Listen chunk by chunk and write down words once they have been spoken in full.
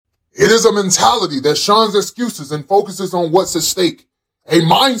It is a mentality that shuns excuses and focuses on what's at stake. A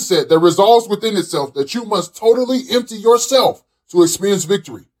mindset that resolves within itself that you must totally empty yourself to experience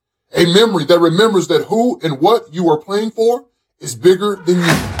victory. A memory that remembers that who and what you are playing for is bigger than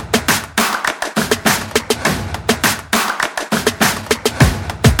you.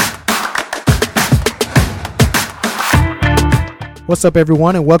 What's up,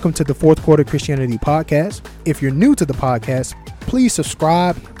 everyone, and welcome to the Fourth Quarter Christianity Podcast. If you're new to the podcast, please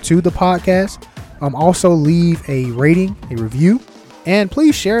subscribe to the podcast. Also leave a rating, a review, and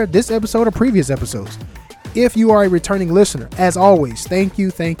please share this episode or previous episodes. If you are a returning listener, as always, thank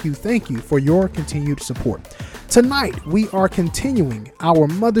you for your continued support. Tonight, we are continuing our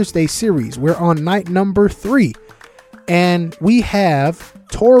Mother's Day series. We're on night number 3, and we have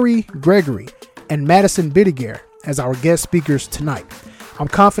Tori Gregory and Madison Bittiger as our guest speakers tonight. I'm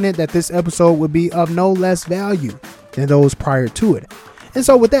confident that this episode will be of no less value than those prior to it. And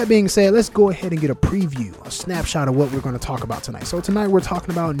so with that being said, let's go ahead and get a preview, a snapshot of what we're going to talk about tonight. So tonight we're talking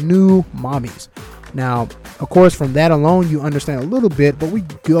about new mommies. Now, of course, from that alone, you understand a little bit, but we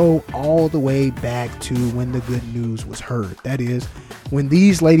go all the way back to when the good news was heard. That is, when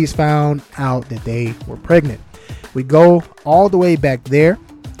these ladies found out that they were pregnant. We go all the way back there.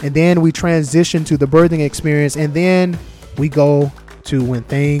 And then we transition to the birthing experience, and then we go to when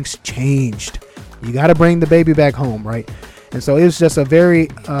things changed. You got to bring the baby back home, right? And so it was just a very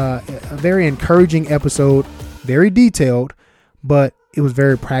encouraging episode, very detailed, but it was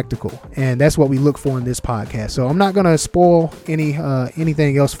very practical, and that's what we look for in this podcast. So I'm not gonna spoil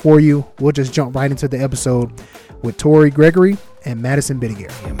anything else for you. We'll just jump right into the episode with Tori Gregory and Madison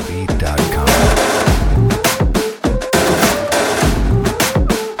Bittiger.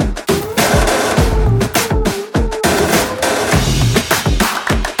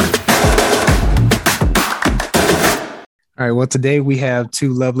 All right, well, today we have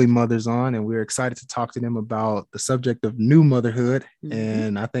two lovely mothers on, and we're excited to talk to them about the subject of new motherhood. Mm-hmm.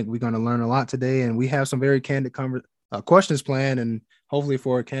 And I think we're going to learn a lot today, and we have some very candid questions planned, and hopefully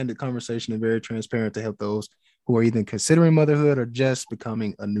for a candid conversation and very transparent to help those who are either considering motherhood or just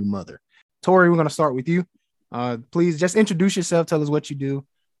becoming a new mother. Tori, we're going to start with you. Please just introduce yourself. Tell us what you do.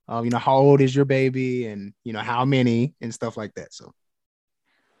 How old is your baby, and, how many and stuff like that. So.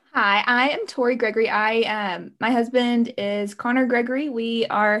 Hi, I am Tori Gregory. My husband is Connor Gregory. We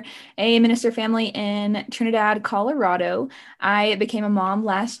are a minister family in Trinidad, Colorado. I became a mom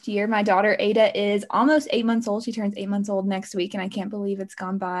last year. My daughter Ada is almost 8 months old. She turns 8 months old next week, and I can't believe it's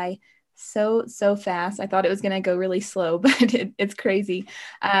gone by so fast. I thought it was going to go really slow, but it's crazy.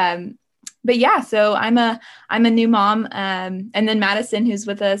 But yeah, so I'm a new mom. And then Madison, who's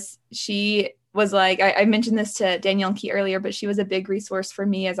with us, she was like, I mentioned this to Danielle and Key earlier, but she was a big resource for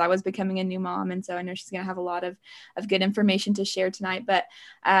me as I was becoming a new mom. And so I know she's going to have a lot of good information to share tonight. But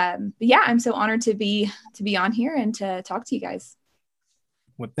yeah, I'm so honored to be on here and to talk to you guys.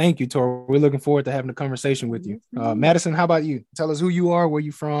 Well, thank you, Tori. We're looking forward to having a conversation with you. Madison, how about you? Tell us who you are, where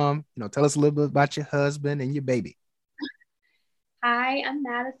you from. Tell us a little bit about your husband and your baby. Hi, I'm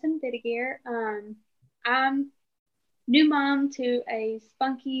Madison Bittiger. I'm new mom to a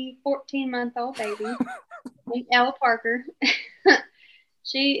spunky 14-month-old baby named Ella Parker.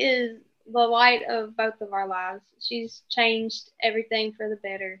 She is the light of both of our lives. She's changed everything for the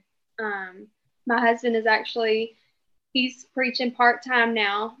better. My husband is he's preaching part-time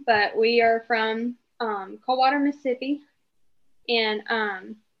now, but we are from Coldwater, Mississippi, and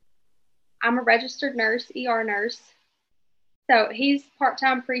I'm a registered nurse, ER nurse. So he's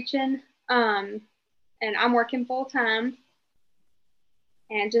part-time preaching, and I'm working full time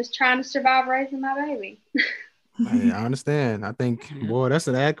and just trying to survive raising my baby. I understand. I think, boy, that's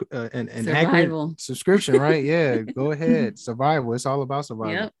an accurate subscription, right? Yeah, go ahead. Survival. It's all about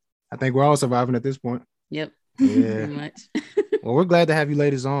survival. Yep. I think we're all surviving at this point. Yep. Yeah. Pretty much. Well, we're glad to have you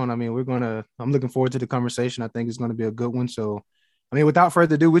ladies on. I mean, I'm looking forward to the conversation. I think it's going to be a good one. So, without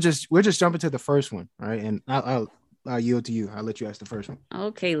further ado, we're just jumping to the first one, right? And I'll yield to you. I'll let you ask the first one.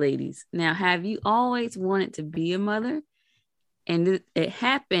 Okay, ladies. Now, have you always wanted to be a mother? And did it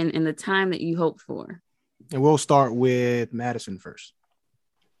happen in the time that you hoped for? And we'll start with Madison first.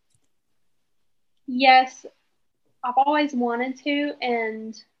 Yes, I've always wanted to.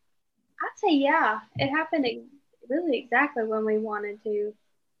 And I'd say, yeah, it happened really exactly when we wanted to.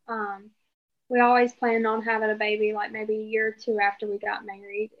 We always planned on having a baby like maybe a year or two after we got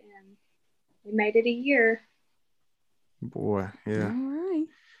married. And we made it a year. Boy, yeah. All right.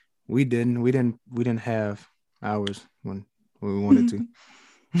 We didn't have ours when we wanted to.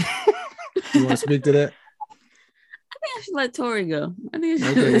 You want to speak to that? I think I should let Tori go. Okay,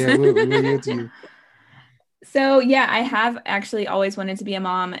 yeah, we'll yield to you. So yeah, I have actually always wanted to be a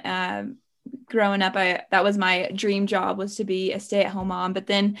mom. Growing up, that was my dream job, was to be a stay-at-home mom. But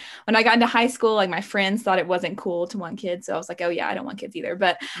then when I got into high school, like my friends thought it wasn't cool to want kids, so I was like, oh yeah, I don't want kids either.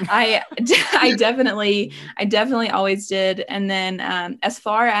 But I definitely always did. And then as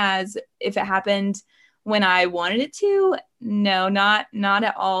far as if it happened when I wanted it to, no, not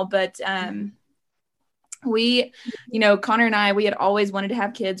at all. But we, Connor and I, we had always wanted to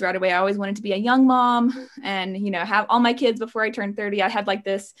have kids right away. I always wanted to be a young mom and, have all my kids before I turned 30. I had like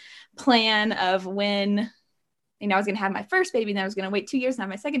this plan of when, I was going to have my first baby, and then I was going to wait 2 years and have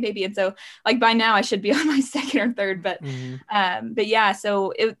my second baby. And so like by now I should be on my second or third, but yeah,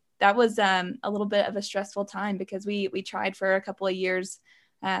 so that was a little bit of a stressful time because we tried for a couple of years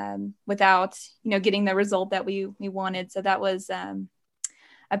without, getting the result that we wanted. So that was,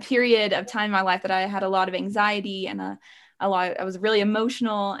 a period of time in my life that I had a lot of anxiety and I was really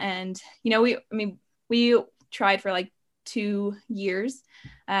emotional. And, we tried for like 2 years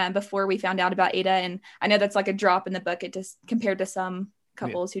before we found out about Ada. And I know that's like a drop in the bucket just compared to some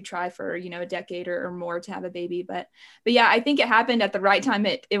couples who try for, a decade or more to have a baby. But yeah, I think it happened at the right time.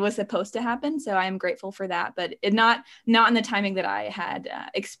 It was supposed to happen. So I am grateful for that, but not in the timing that I had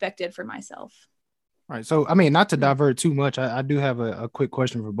expected for myself. All right. So, not to divert too much, I do have a quick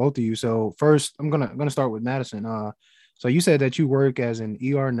question for both of you. So first, I'm gonna start with Madison. So you said that you work as an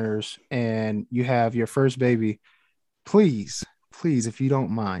ER nurse and you have your first baby. Please, if you don't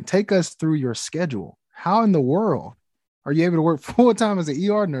mind, take us through your schedule. How in the world are you able to work full time as an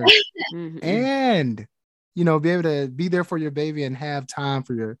ER nurse and, be able to be there for your baby and have time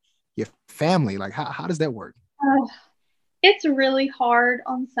for your family? Like, how does that work? It's really hard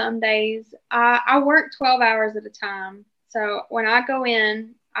on some days. I work 12 hours at a time. So when I go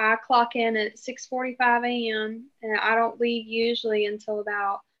in, I clock in at 6:45 a.m. and I don't leave usually until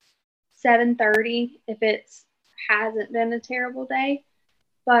about 7:30 if it hasn't been a terrible day.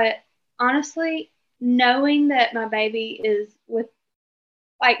 But honestly, knowing that my baby is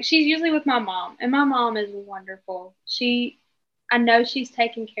she's usually with my mom, and my mom is wonderful. I know she's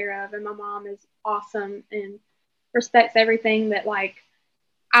taken care of, and my mom is awesome and respects everything that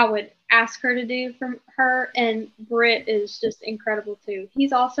I would ask her to do from her. And Britt is just incredible too.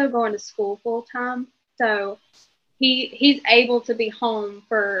 He's also going to school full time, so he's able to be home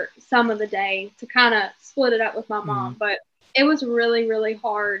for some of the day to kind of split it up with my mom. But it was really, really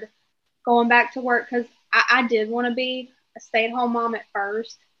hard going back to work because I did want to be a stay-at-home mom at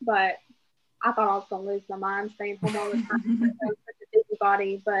first, but I thought I was going to lose my mind staying home all the time. I was such a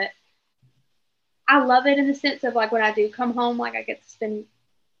busybody, but I love it in the sense of when I do come home, I get to spend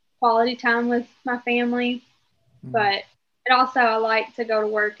quality time with my family, but it also, I like to go to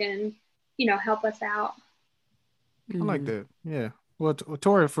work and, help us out. I like that. Yeah. Well,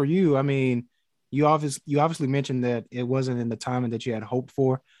 Tori, for you, you obviously mentioned that it wasn't in the timing that you had hoped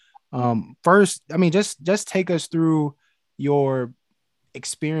for. First, just take us through your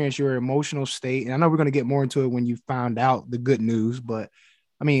experience, your emotional state. And I know we're going to get more into it when you found out the good news, but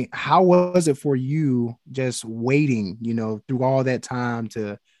how was it for you just waiting, through all that time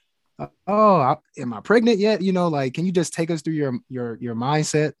to, am I pregnant yet? Can you just take us through your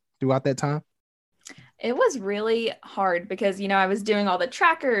mindset throughout that time? It was really hard because, I was doing all the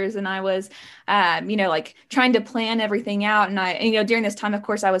trackers and I was, trying to plan everything out. And during this time, of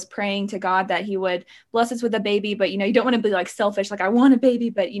course, I was praying to God that he would bless us with a baby. But, you don't want to be selfish, I want a baby,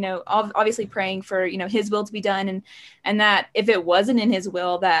 but, obviously praying for, his will to be done. And that if it wasn't in his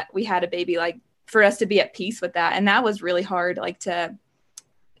will that we had a baby, for us to be at peace with that. And that was really hard,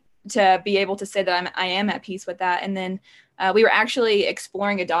 to be able to say that I am at peace with that. And then we were actually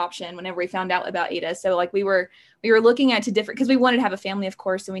exploring adoption whenever we found out about Ada. So we were looking at different, because we wanted to have a family, of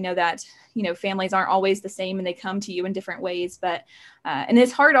course. And we know that, families aren't always the same and they come to you in different ways. But, and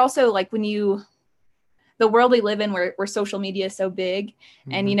it's hard also, when the world we live in where social media is so big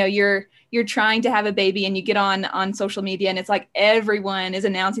and, you're trying to have a baby and you get on social media and it's everyone is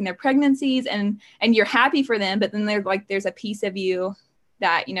announcing their pregnancies and you're happy for them. But then there's a piece of you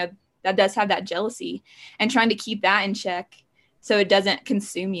that, that does have that jealousy, and trying to keep that in check so it doesn't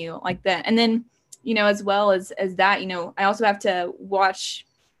consume you like that. And then, as well as that, I also have to watch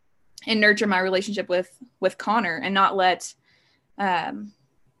and nurture my relationship with Connor and not let,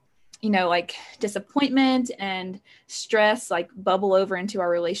 disappointment and stress bubble over into our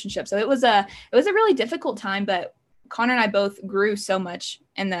relationship. So it was a really difficult time, but Connor and I both grew so much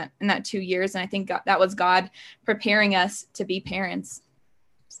in that 2 years. And I think that was God preparing us to be parents.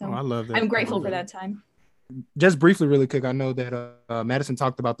 So I love that. I'm grateful for that time. Just briefly, really quick, I know that Madison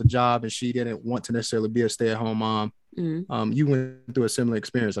talked about the job and she didn't want to necessarily be a stay-at-home mom. You went through a similar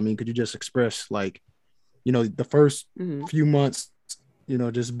experience. Could you just express the first Mhm. few months,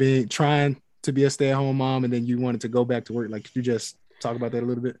 just trying to be a stay-at-home mom, and then you wanted to go back to work. Like, could you just talk about that a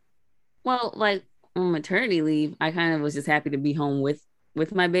little bit? Well, like on maternity leave, I kind of was just happy to be home with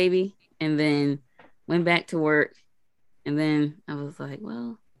my baby, and then went back to work, and then I was like,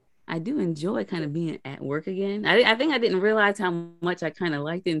 well, I do enjoy kind of being at work again. I think I didn't realize how much I kind of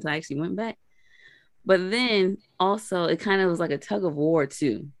liked it until I actually went back. But then also, it kind of was like a tug of war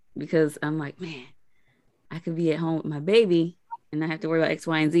too, because I'm like, man, I could be at home with my baby and not have to worry about X,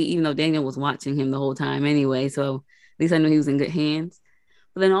 Y, and Z, even though Daniel was watching him the whole time anyway. So at least I knew he was in good hands.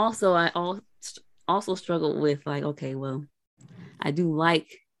 But then also, also struggled with like, okay, well, I do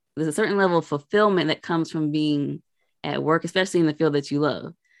like there's a certain level of fulfillment that comes from being at work, especially in the field that you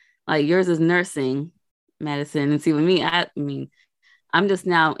love. Like yours is nursing, Madison. And see, with me, I mean, I'm just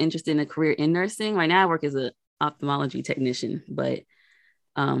now interested in a career in nursing. Right now, I work as an ophthalmology technician, but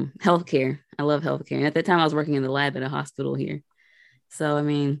healthcare. I love healthcare. And at that time, I was working in the lab at a hospital here. So, I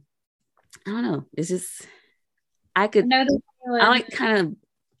mean, I don't know. It's just, I could, I know the I feeling. like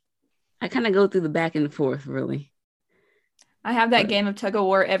I kind of go through the back and forth, really. I have that But- game of tug of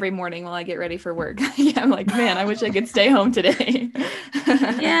war every morning while I get ready for work. Yeah, I'm like, man, I wish I could stay home today.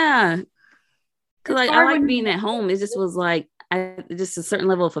 Yeah. Cause like I hard like when being at home. It just was like just a certain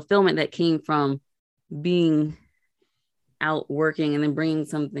level of fulfillment that came from being out working and then bringing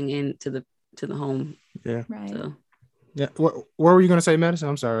something into the home. Yeah. Right. So Yeah. What were you gonna say, Madison?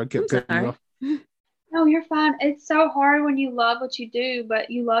 I'm sorry. I kept I'm cutting you sorry. off. No, you're fine. It's so hard when you love what you do, but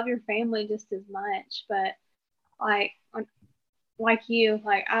you love your family just as much. But like, like you,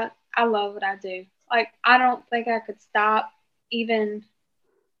 like I love what I do. Like I don't think I could stop even,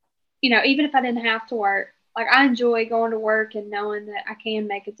 even if I didn't have to work. Like I enjoy going to work and knowing that I can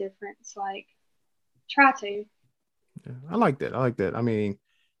make a difference. Like try to. Yeah, I like that. I like that. I mean,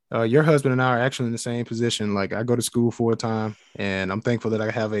 your husband and I are actually in the same position. Like I go to school full time, and I'm thankful that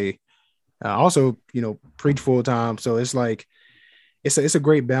I have also, preach full time. So it's like it's a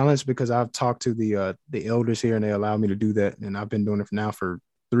great balance because I've talked to the elders here and they allow me to do that, and I've been doing it now for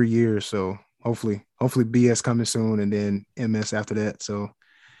 3 years. So hopefully BS coming soon, and then MS after that. So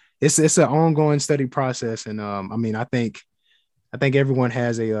it's an ongoing study process, and I mean I think everyone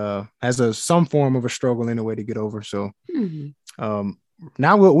has a some form of a struggle in a way to get over. So Mhm.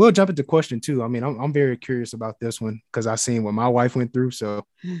 now we'll jump into question two. I mean, I'm very curious about this one because I've seen what my wife went through. So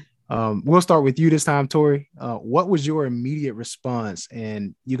we'll start with you this time, Tori. What was your immediate response?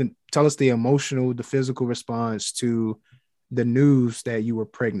 And you can tell us the emotional, the physical response to the news that you were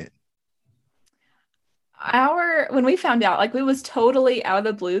pregnant. When we found out, like, we was totally out of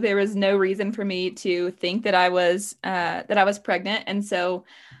the blue. There was no reason for me to think that I was pregnant. And so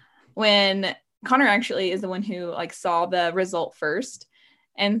when Connor actually is the one who like saw the result first,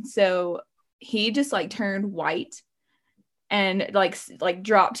 and so he just like turned white and like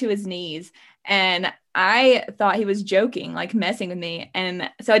dropped to his knees, and I thought he was joking, like messing with me. And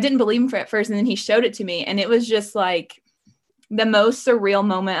so I didn't believe him at first, and then he showed it to me, and it was just like the most surreal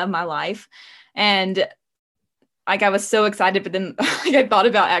moment of my life. And like I was so excited, but then like, I thought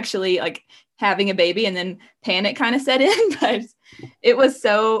about actually like having a baby, and then panic kind of set in. But it was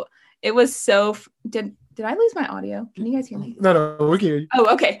so did I lose my audio? Can you guys hear me? No, we can hear you.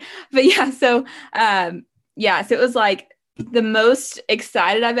 Oh, okay. But yeah, so so it was like the most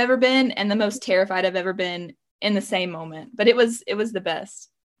excited I've ever been and the most terrified I've ever been in the same moment. But it was the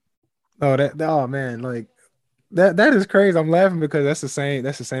best. Oh man, like that is crazy. I'm laughing because that's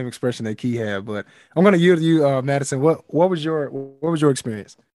the same expression that Key had. But I'm gonna yield to you, Madison. What was your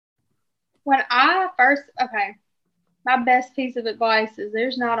experience? When I first, okay, my best piece of advice is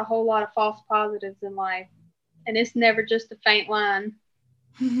there's not a whole lot of false positives in life, and it's never just a faint line.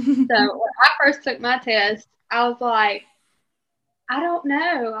 So when I first took my test, I was like, I don't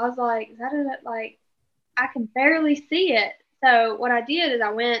know. I was like, is that it? Like, I can barely see it. So what I did is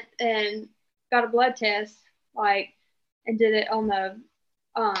I went and got a blood test, like, and did it on the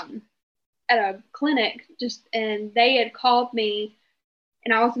at a clinic, and they had called me,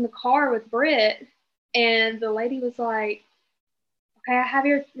 and I was in the car with Britt, and the lady was like, okay, I have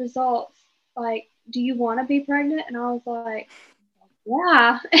your results. Like, do you want to be pregnant? And I was like,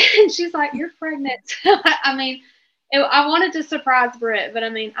 yeah. And she's like, you're pregnant. I mean, I wanted to surprise Britt, but I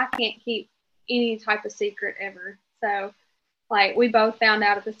mean, I can't keep any type of secret ever. So, like, we both found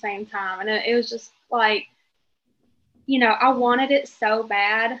out at the same time. And it was just like, I wanted it so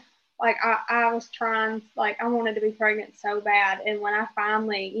bad. Like, I was trying, like, I wanted to be pregnant so bad. And when I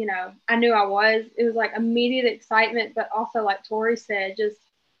finally, I knew I was, it was like immediate excitement, but also, like Tori said, just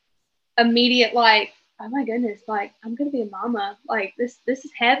immediate, like, oh my goodness, like, I'm going to be a mama. Like, this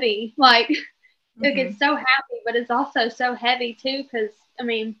is heavy. Like, Like, it's so happy, but it's also so heavy too, because I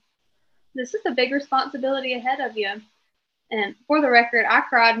mean, this is a big responsibility ahead of you. And for the record, I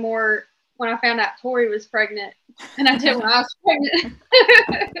cried more when I found out Tori was pregnant than I did when I was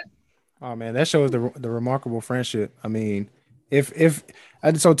pregnant. Oh man, that shows the remarkable friendship. I mean,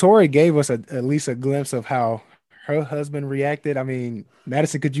 so Tori gave us at least a glimpse of how her husband reacted. I mean,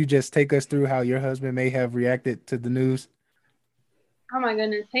 Madison, could you just take us through how your husband may have reacted to the news? Oh my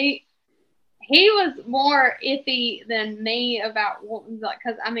goodness, he was more iffy than me about what, like,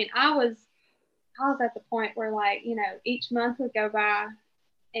 because I mean, I was at the point where, like, you know, each month would go by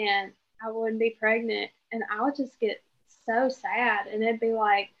and I wouldn't be pregnant, and I would just get so sad, and it'd be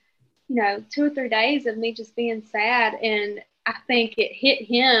like, you know, 2 or 3 days of me just being sad. And I think it hit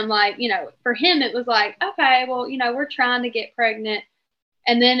him, like, you know, for him it was like, okay, well, you know, we're trying to get pregnant.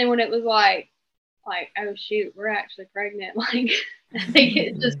 And then when it was like, oh shoot, we're actually pregnant, like, I think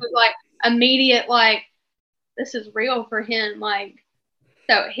it just was like immediate, like, this is real for him. Like,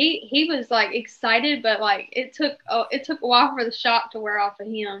 so he was like excited, but like it took a while for the shock to wear off of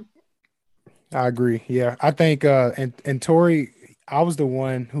him. I agree. Yeah, I think and Tori, I was the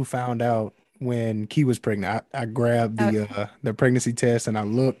one who found out when Key was pregnant. I grabbed the pregnancy test and I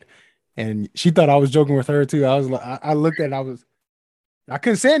looked, and she thought I was joking with her too. I was like, I looked at it, I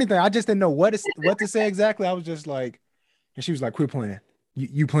couldn't say anything. I just didn't know what to say exactly. I was just like, and she was like, "Quit playing.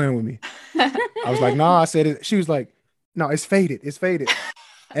 You playing with me?" I was like, "No." I said it. She was like, "No, it's faded. It's faded."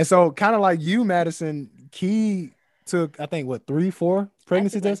 And so, kind of like you, Madison, Key took, I think, what, 3, 4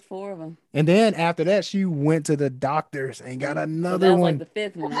 pregnancy tests? Like 4 of them. And then after that, she went to the doctors and got another that was one. Like the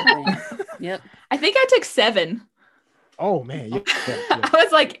 5th one, I think. Yep. I think I took 7. Oh man, yeah. I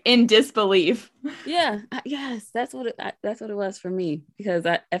was like in disbelief. Yeah, yes, that's what it was for me, because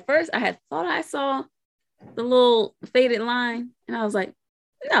at first I had thought I saw the little faded line, and I was like,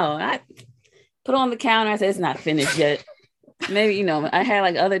 no, I put it on the counter. I said, it's not finished yet. Maybe, you know, I had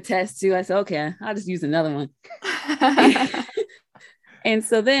like other tests too. I said, okay, I'll just use another one. And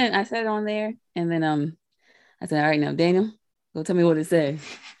so then I set it on there, and then I said, all right, now Daniel, go tell me what it says.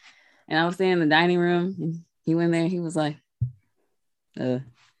 And I was staying in the dining room, and he went there, and he was like, he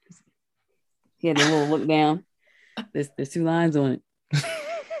had a little look down. There's 2 lines on it. It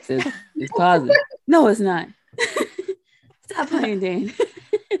says it's positive. No, it's not. Stop playing, Dan.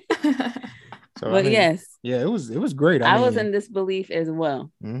 So, but yes, yeah, it was great. I was in disbelief as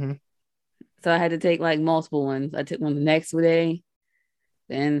well. Mm-hmm. So I had to take like multiple ones. I took one the next day,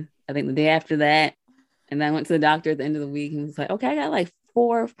 then I think the day after that, and then I went to the doctor at the end of the week, and was like, okay, I got like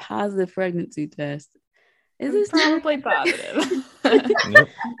 4 positive pregnancy tests. Is this probably positive? Yep.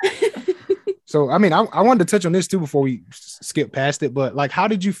 So, I mean, I wanted to touch on this too before we skip past it, but like, how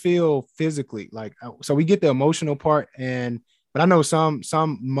did you feel physically? Like, so we get the emotional part, but I know some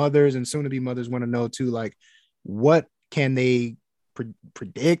mothers and soon to be mothers want to know too, like, what can they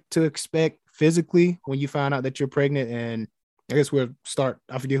predict to expect physically when you find out that you're pregnant? And I guess we'll start.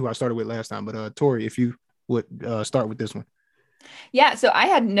 I forget who I started with last time, but Tori, if you would start with this one. Yeah, so I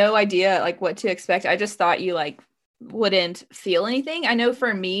had no idea like what to expect. I just thought you like wouldn't feel anything. I know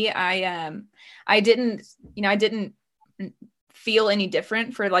for me, I didn't feel any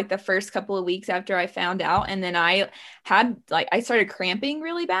different for like the first couple of weeks after I found out. And then I started cramping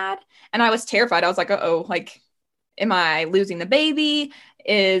really bad, and I was terrified. I was like, uh-oh, like, am I losing the baby?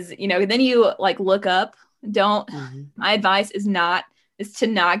 Then you like look up. My advice is to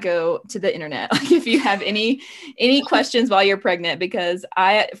not go to the internet. Like, if you have any questions while you're pregnant, because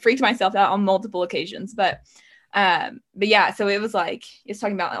I freaked myself out on multiple occasions. But yeah, so it was like, it's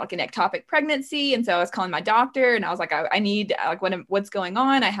talking about like an ectopic pregnancy. And so I was calling my doctor, and I was like, I need, like, what's going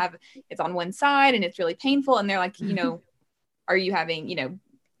on? It's on one side and it's really painful. And they're like, are you having,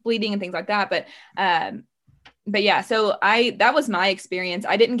 bleeding and things like that? But yeah, so that was my experience.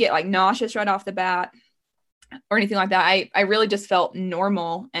 I didn't get like nauseous right off the bat or anything like that. I really just felt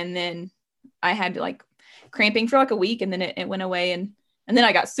normal. And then I had like cramping for like a week, and then it went away, and then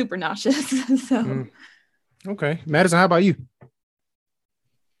I got super nauseous. So. Okay. Madison, how about you?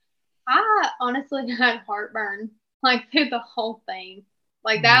 I honestly had heartburn like through the whole thing.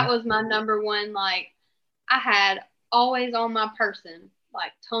 Like, that was my number one. Like, I had always on my person,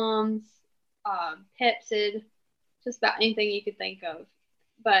 like Tums, Pepsid, just about anything you could think of.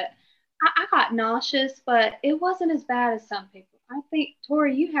 But I got nauseous, but it wasn't as bad as some people. I think,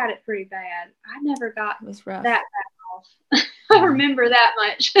 Tori, you had it pretty bad. I never got that bad off. I remember that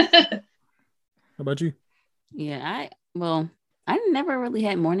much. How about you? Yeah, I never really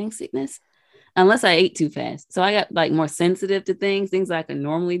had morning sickness unless I ate too fast. So I got like more sensitive to things I could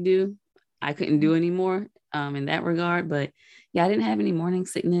normally do. I couldn't do anymore in that regard. But yeah, I didn't have any morning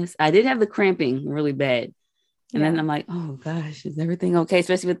sickness. I did have the cramping really bad. And then I'm like, oh gosh, is everything okay?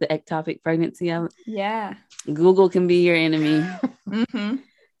 Especially with the ectopic pregnancy. Yeah. Google can be your enemy. Mm-hmm.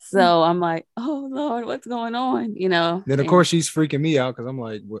 So I'm like, oh Lord, what's going on? You know. Then of course she's freaking me out because I'm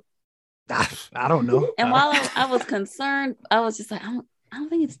like, what? I don't know. And while I was concerned, I was just like, I don't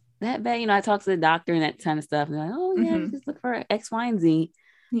think it's that bad. You know, I talked to the doctor and that kind of stuff. And they're like, oh yeah, just look for X, Y, and Z.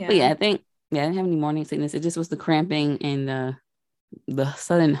 Yeah. But yeah, I didn't have any morning sickness. It just was the cramping and the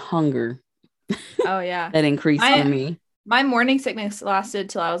sudden hunger. Oh yeah. That increased for me. My morning sickness lasted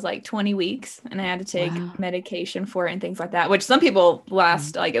till I was like 20 weeks, and I had to take medication for it and things like that, which some people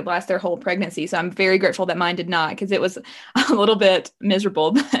last their whole pregnancy. So I'm very grateful that mine did not, because it was a little bit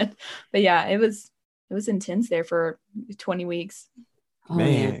miserable, but yeah, it was intense there for 20 weeks. Oh,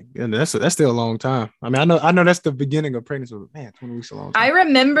 man, that's still a long time. I mean, I know that's the beginning of pregnancy, but man, 20 weeks is a long time. I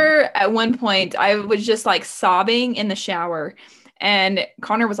remember at one point I was just like sobbing in the shower. And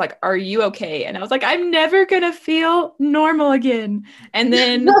Connor was like, are you okay? And I was like, I'm never going to feel normal again. And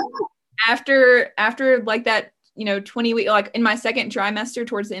then after like that, 20 week, like in my second trimester,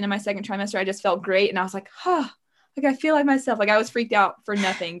 towards the end of my second trimester, I just felt great. And I was like, like I feel like myself. Like I was freaked out for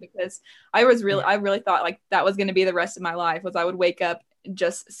nothing, because I really thought like that was going to be the rest of my life, was I would wake up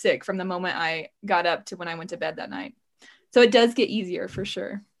just sick from the moment I got up to when I went to bed that night. So it does get easier for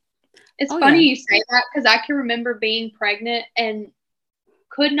sure. It's funny you say that, because I can remember being pregnant and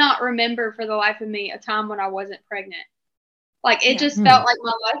could not remember for the life of me a time when I wasn't pregnant. Like it just felt like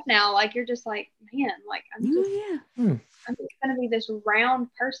my life now. Like you're just like, man, like I'm just gonna be this round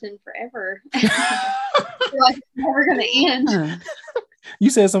person forever. Like it's never gonna end.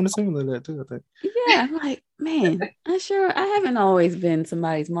 You said something similar to that too, I think. Yeah, I'm like, man, I haven't always been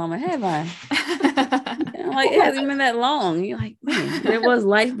somebody's mama, have I? Like it hasn't been that long. You're like, man, there was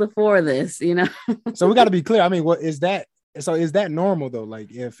life before this, So we got to be clear. I mean, what is that? So is that normal though?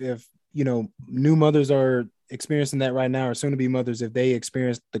 Like if new mothers are experiencing that right now, or soon to be mothers, if they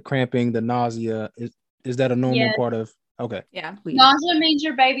experience the cramping, the nausea, is that a normal part of? Okay. Yeah. Nausea means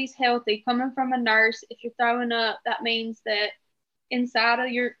your baby's healthy. Coming from a nurse, if you're throwing up, that means that inside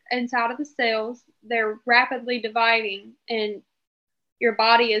of the cells, they're rapidly dividing, and your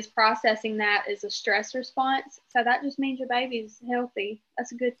body is processing that as a stress response. So that just means your baby's healthy.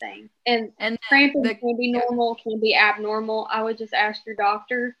 That's a good thing. And cramping can be normal, can be abnormal. I would just ask your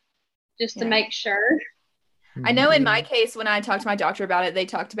doctor just to make sure. I know in my case, when I talked to my doctor about it, they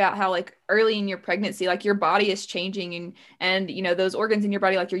talked about how like early in your pregnancy, like your body is changing and those organs in your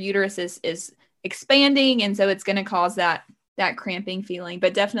body, like your uterus is expanding. And so it's going to cause that cramping feeling.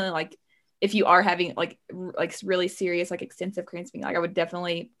 But definitely like if you are having like really serious, like extensive cramping, like I would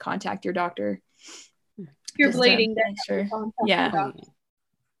definitely contact your doctor. If you're bleeding, make sure. Yeah.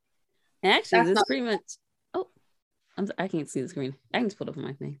 And actually, this pretty much. Oh, I can't see the screen. I can just put up on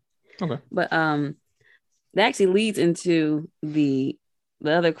my thing. Okay. But that actually leads into the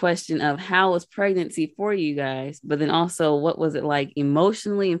other question of how was pregnancy for you guys, but then also what was it like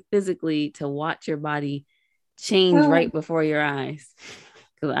emotionally and physically to watch your body change right before your eyes?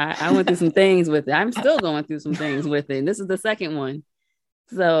 Because I went through some things with it. I'm still going through some things with it. And this is the second one.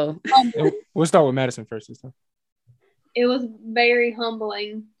 So we'll start with Madison first this time. It was very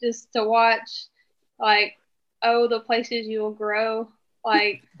humbling just to watch, like, the places you will grow,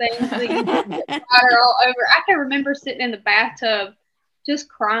 like things that you water all over. I can remember sitting in the bathtub just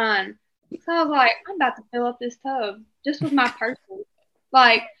crying. So I was like, I'm about to fill up this tub just with my person.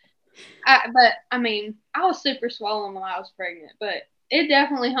 Like, I was super swollen when I was pregnant, but it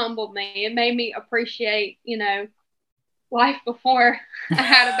definitely humbled me. It made me appreciate, life before I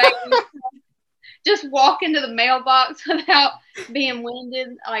had a baby. Just walk into the mailbox without being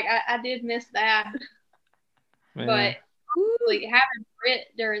winded. Like, I did miss that. Man. But like, having Britt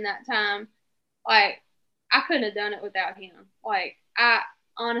during that time, like, I couldn't have done it without him. Like, I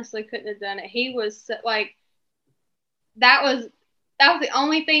honestly couldn't have done it. He was like, that was the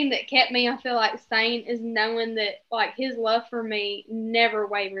only thing that kept me, I feel like, sane, is knowing that, like, his love for me never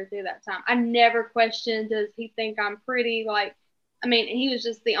wavered through that time. I never questioned, does he think I'm pretty? Like, he was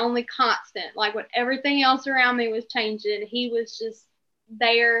just the only constant. Like, when everything else around me was changing, he was just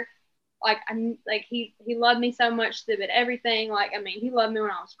there. Like, he loved me so much through it, everything. Like, he loved me when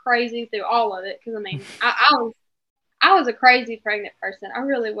I was crazy through all of it. Because, I was a crazy pregnant person. I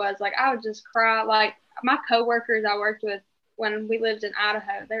really was. Like, I would just cry. Like, my coworkers I worked with when we lived in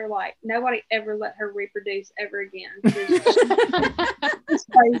Idaho, they were like, nobody ever let her reproduce ever again. It's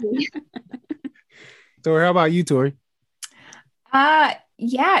crazy. Tori, how about you, Tori? Yeah,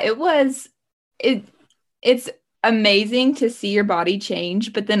 it's amazing to see your body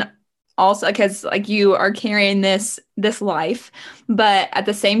change, but then also because like you are carrying this life, but at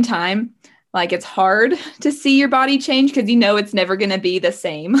the same time, like it's hard to see your body change because you know it's never going to be the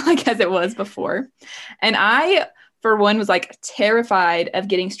same like as it was before. And I, for one, was like terrified of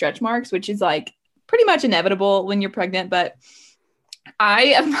getting stretch marks, which is like pretty much inevitable when you're pregnant. But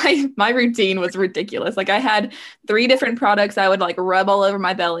my routine was ridiculous. Like I had 3 different products I would like rub all over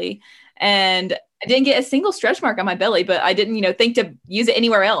my belly, and I didn't get a single stretch mark on my belly, but I didn't, think to use it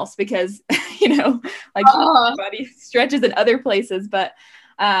anywhere else because, like my body stretches in other places. But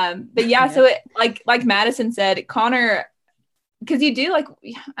yeah, so it, like Madison said, Connor, because you do like,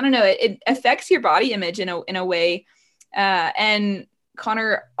 I don't know, it affects your body image in a way. And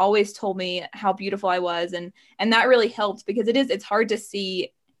Connor always told me how beautiful I was. And that really helped because it's hard to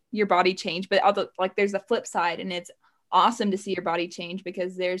see your body change, but although like there's a flip side, and it's awesome to see your body change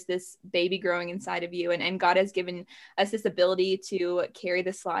because there's this baby growing inside of you, and God has given us this ability to carry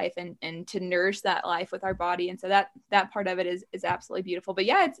this life and to nourish that life with our body. And so that part of it is absolutely beautiful. But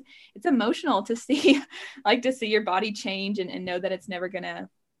yeah, it's emotional to see like to see your body change and know that it's never gonna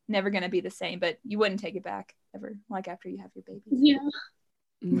be the same, but you wouldn't take it back ever, like after you have your baby.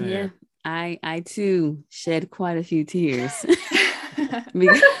 Yeah. I too shed quite a few tears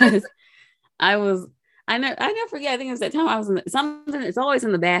because I never forget. I think it was that time I was in something. It's always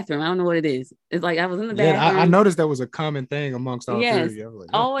in the bathroom. I don't know what it is. It's like I was in the bathroom. Yeah, I noticed that was a common thing amongst all 3 of you. Like,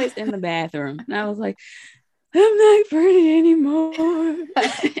 always in the bathroom. And I was like, I'm not pretty anymore.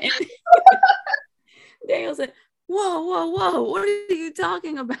 Daniel said, whoa, what are you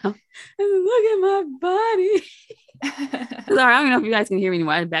talking about? I said, look at my body. Sorry, I don't know if you guys can hear me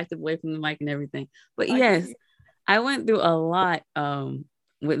anymore. I backed away from the mic and everything. But yes, I went through a lot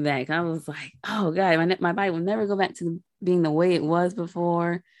with that. I was like, oh God, my body will never go back to being the way it was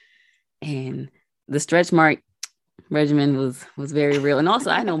before. And the stretch mark regimen was very real. And also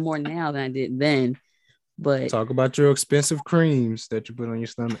I know more now than I did then. But talk about your expensive creams that you put on your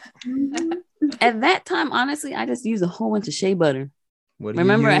stomach. At that time, honestly, I just used a whole bunch of shea butter. What do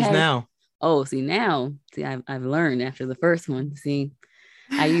you use now? Oh, now I've learned after the first one. See,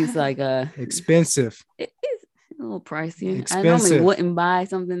 I use like expensive. It's a little pricey. Expensive. I normally wouldn't buy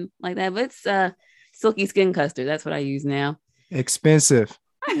something like that, but it's Silky Skin Custard. That's what I use now. Expensive.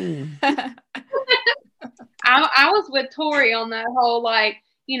 I was with Tori on that whole I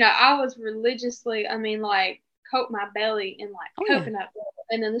was religiously, coat my belly in coconut oil,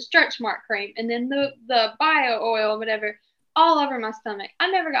 and then the stretch mark cream, and then the bio oil, whatever, all over my stomach. I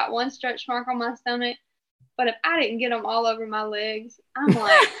never got one stretch mark on my stomach, but if I didn't get them all over my legs, I'm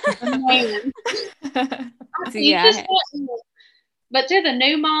like, man. But to the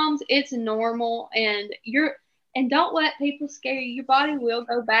new moms, it's normal, and don't let people scare you. Your body will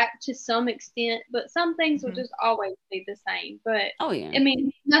go back to some extent, but some things will just always be the same. But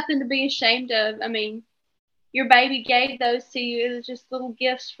nothing to be ashamed of. Your baby gave those to you. It was just little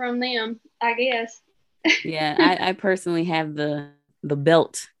gifts from them, I guess. Yeah, I personally have the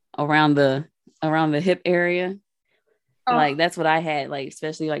belt around the hip area. Oh. Like that's what I had, like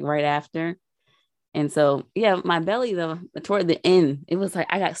especially like right after. And so yeah, my belly though, toward the end, it was like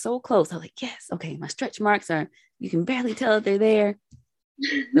I got so close. I was like, yes, okay, my stretch marks you can barely tell that they're there.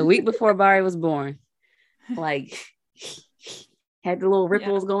 The week before Bari was born, like had the little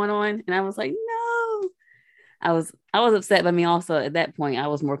ripples going on, and I was like, no. I was upset, but also at that point I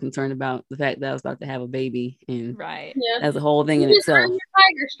was more concerned about the fact that I was about to have a baby, and that's a whole thing in itself. Your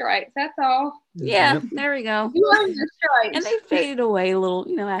tiger stripes, that's all. Yeah, there we go. You earned your stripes, and they faded away a little,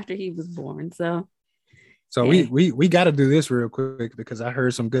 after he was born. So we got to do this real quick because I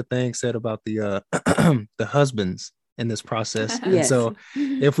heard some good things said about the the husbands in this process. Yes. And so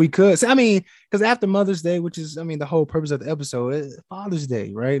if we could, because after Mother's Day, which is, the whole purpose of the episode, is Father's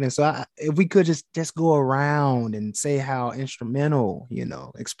Day, right? And so if we could just go around and say how instrumental,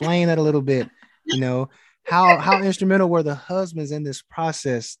 explain that a little bit, how instrumental were the husbands in this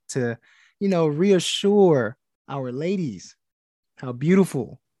process to, reassure our ladies how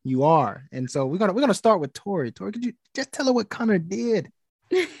beautiful you are. And so we're gonna start with Tori. Tori, could you just tell her what Connor did?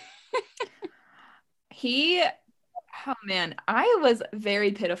 Oh man, I was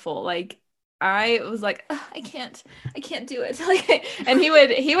very pitiful. Like I was like, I can't do it. Like, and he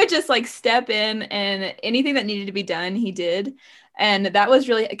would just like step in, and anything that needed to be done, he did. And that was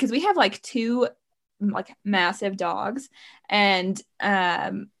really because we have like 2 like massive dogs, and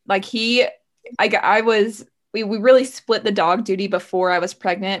we really split the dog duty before I was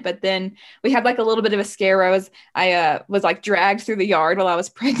pregnant, but then we had like a little bit of a scare where I was like dragged through the yard while I was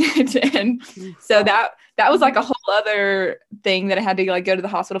pregnant. And so that was like a whole other thing that I had to like go to the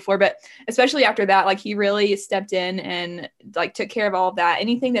hospital for. But especially after that, like he really stepped in and like took care of all of that,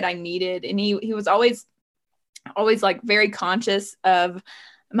 anything that I needed. And he was always like very conscious of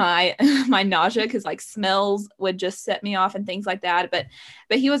my nausea, because like smells would just set me off and things like that. But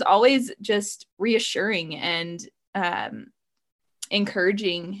he was always just reassuring and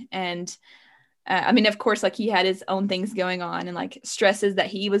encouraging. And I mean, of course, like he had his own things going on and like stresses that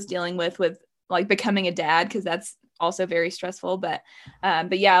he was dealing with like becoming a dad, because that's also very stressful. But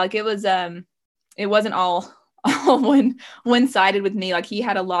yeah, like it wasn't all one-sided with me. Like he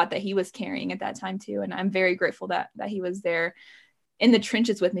had a lot that he was carrying at that time too, and I'm very grateful that he was there in the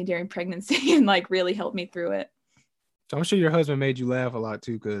trenches with me during pregnancy and like really helped me through it. So I'm sure your husband made you laugh a lot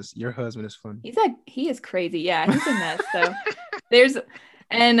too, because your husband is funny. He is crazy. Yeah, he's a mess. So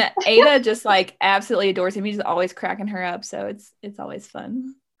and Ada just like absolutely adores him. He's just always cracking her up. So it's always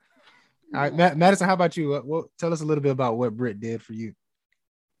fun. All right, Madison, how about you? Well, tell us a little bit about what Britt did for you.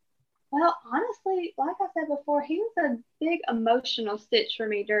 Well, honestly, like I said before, he was a big emotional stitch for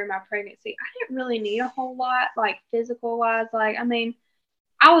me during my pregnancy. I didn't really need a whole lot, like physical wise. Like, I mean,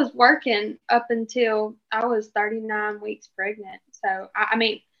 I was working up until I was 39 weeks pregnant. So, I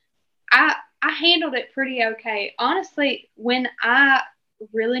mean, I handled it pretty okay. Honestly, when I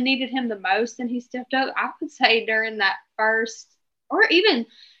really needed him the most and he stepped up, I would say during that first, or even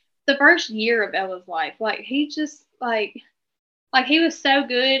the first year of Ella's life. Like, he just, like he was so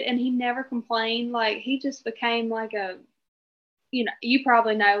good and he never complained. Like he just became like you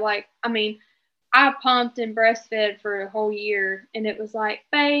probably know, like, I mean, I pumped and breastfed for a whole year and it was like,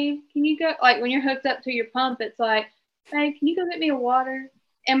 babe, can you go, like when you're hooked up to your pump, it's like, babe, can you go get me a water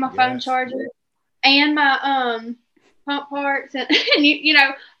and my phone charger and my pump parts and you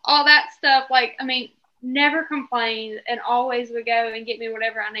know, all that stuff. Like, I mean, never complained and always would go and get me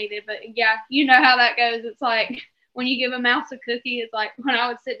whatever I needed. But yeah, you know how that goes. It's like, when you give a mouse a cookie, it's like when I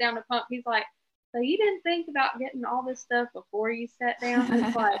would sit down to pump, he's like, so you didn't think about getting all this stuff before you sat down?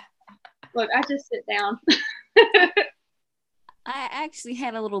 It's like, look, I just sit down. I actually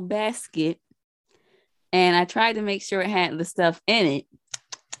had a little basket and I tried to make sure it had the stuff in it.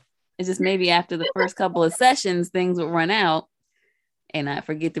 It's just maybe after the first couple of sessions, things would run out and I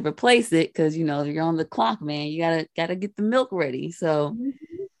forget to replace it because, you know, you're on the clock, man. You gotta get the milk ready. So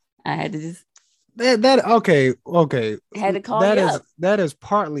I had to just Okay. Had to call you up. That is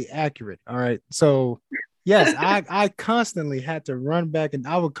partly accurate. All right. So yes, I constantly had to run back and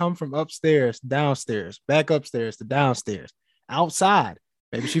I would come from upstairs, downstairs, back upstairs to downstairs, outside.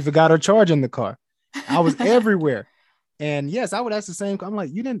 Maybe she forgot her charger in the car. I was everywhere. And yes, I would ask the same. I'm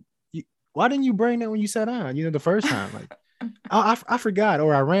like, why didn't you bring that when you sat down? You know, the first time, like, I forgot,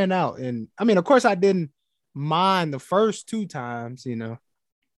 or I ran out. And I mean, of course I didn't mind the first two times, you know.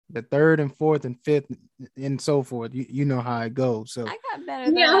 The third and fourth and fifth and so forth. You know how it goes. So I got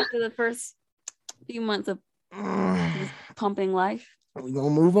better after the first few months of this pumping life. We gonna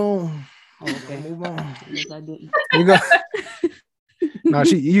move on. Okay. Move on. Yes, I didn't. No,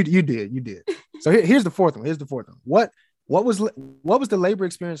 you did. So here's the fourth one. What was the labor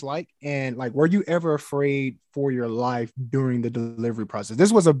experience like? And like, were you ever afraid for your life during the delivery process?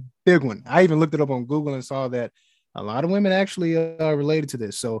 This was a big one. I even looked it up on Google and saw that a lot of women actually are related to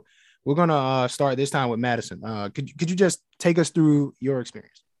this. So we're going to start this time with Madison. Could you just take us through your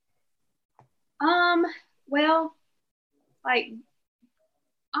experience? Well, like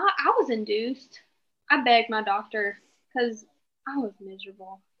I was induced. I begged my doctor because I was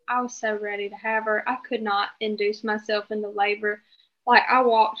miserable. I was so ready to have her. I could not induce myself into labor. Like I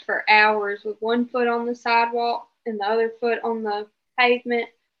walked for hours with one foot on the sidewalk and the other foot on the pavement.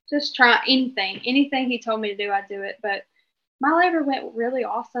 Just try anything he told me to do, I'd do it. But my labor went really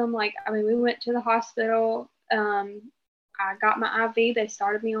awesome. Like, I mean, we went to the hospital. I got my IV. They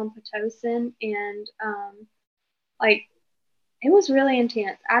started me on Pitocin, and like, it was really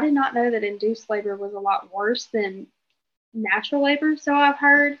intense. I did not know that induced labor was a lot worse than natural labor, so I've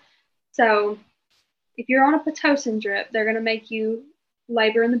heard. So if you're on a Pitocin drip, they're going to make you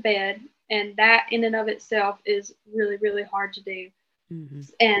labor in the bed, and that in and of itself is really, really hard to do. Mm-hmm.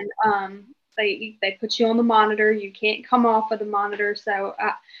 And they put you on the monitor. You can't come off of the monitor. So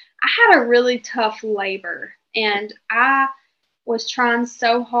I had a really tough labor, and I was trying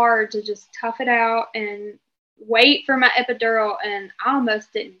so hard to just tough it out and wait for my epidural, and I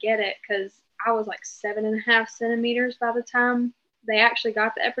almost didn't get it because I was like 7.5 centimeters by the time they actually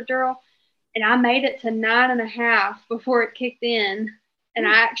got the epidural, and I made it to 9.5 before it kicked in, and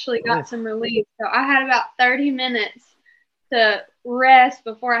I actually got some relief. So I had about 30 minutes to rest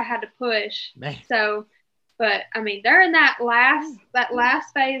before I had to push. Man. So But I mean, during that last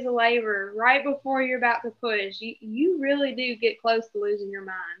phase of labor, right before you're about to push, you really do get close to losing your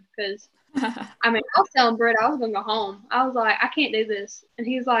mind. Because I mean, I was telling Britt I was gonna go home. I was like, I can't do this, and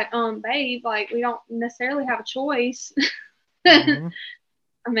he was like, babe, like we don't necessarily have a choice. Mm-hmm.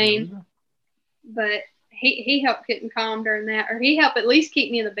 I mean, but he helped getting calm during that, or he helped at least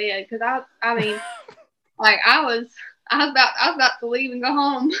keep me in the bed. Because I mean, like I was about to leave and go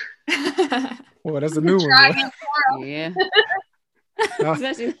home. Well, that's a new one. Yeah.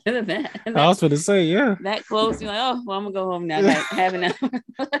 Especially that. I was going to say, yeah. That close, you're like, oh, well, I'm gonna go home now. Like having a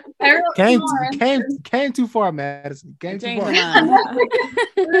came too far, Madison. Came too far.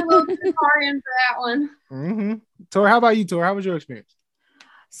 We're a little too far in for that one. Mm-hmm. Tori, how about you, Tori? How was your experience?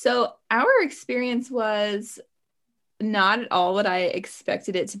 So our experience was not at all what I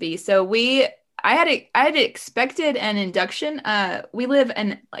expected it to be. So I had expected an induction. We live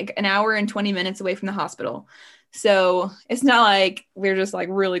an hour and 20 minutes away from the hospital. So it's not like we're just like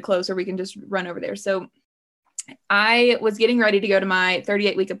really close or we can just run over there. So I was getting ready to go to my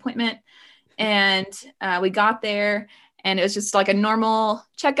 38-week appointment, and we got there, and it was just like a normal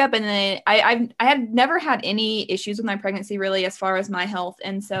checkup. And then I had never had any issues with my pregnancy really as far as my health.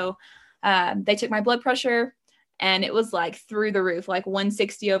 And so they took my blood pressure, and it was like through the roof, like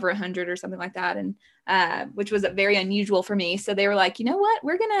 160 over 100 or something like that. And which was very unusual for me. So they were like, you know what,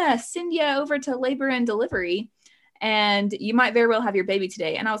 we're going to send you over to labor and delivery, and you might very well have your baby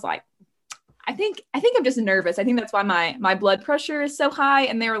today. And I was like, I think I'm just nervous. I think that's why my blood pressure is so high.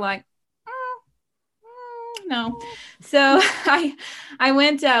 And they were like, no. So I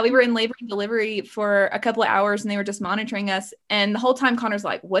went, we were in labor and delivery for a couple of hours, and they were just monitoring us. And the whole time Connor's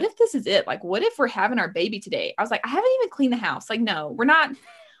like, what if this is it? Like, what if we're having our baby today? I was like, I haven't even cleaned the house. Like, no, we're not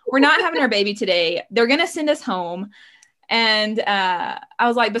having our baby today. They're going to send us home. And I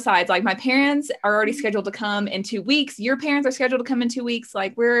was like, besides, like, my parents are already scheduled to come in 2 weeks. Your parents are scheduled to come in 2 weeks.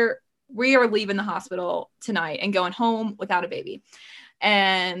 Like, we are leaving the hospital tonight and going home without a baby.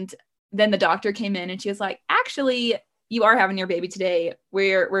 And then the doctor came in, and she was like, actually, you are having your baby today.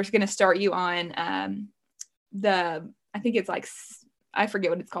 We're going to start you on I think it's like, I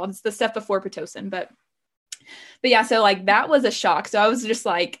forget what it's called. It's the stuff before Pitocin, but yeah, so like that was a shock. So I was just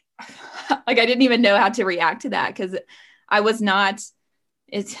like I didn't even know how to react to that, because I'm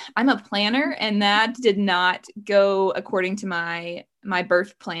a planner, and that did not go according to my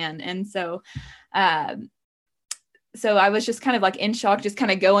birth plan. And so I was just kind of like in shock, just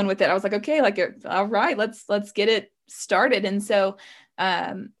kind of going with it. I was like, okay, like, all right, let's get it started. And so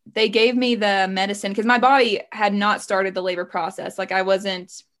they gave me the medicine, because my body had not started the labor process. Like, I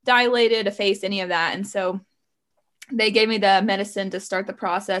wasn't dilated, effaced, any of that. And so they gave me the medicine to start the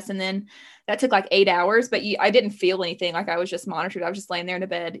process. And then that took like 8 hours, but I didn't feel anything. Like, I was just monitored. I was just laying there in a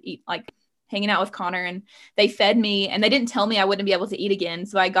bed, hanging out with Connor, and they fed me, and they didn't tell me I wouldn't be able to eat again.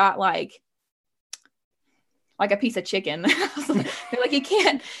 So I got like a piece of chicken. They're like, you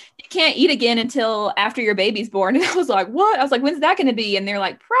can't eat again until after your baby's born. And I was like, what? I was like, when's that going to be? And they're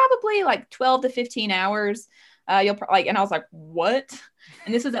like, probably like 12 to 15 hours. And I was like, what?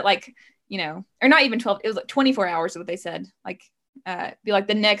 And this was at like, or not even 12, it was like 24 hours is what they said. Like, be like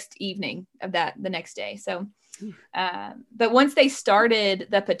the next evening of that, the next day. So, but once they started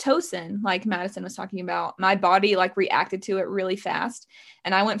the Pitocin, like Madison was talking about, my body like reacted to it really fast.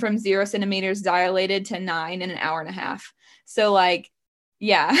 And I went from 0 centimeters dilated to 9 in an hour and a half. So like,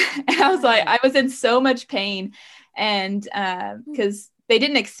 yeah, and I was like, I was in so much pain, and because they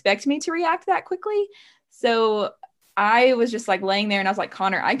didn't expect me to react that quickly. So I was just like laying there, and I was like,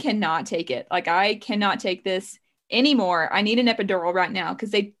 Connor, I cannot take it. Like, I cannot take this anymore. I need an epidural right now.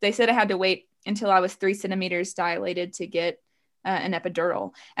 Cause they said I had to wait until I was 3 centimeters dilated to get an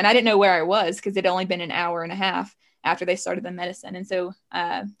epidural. And I didn't know where I was, because it'd only been an hour and a half after they started the medicine. And so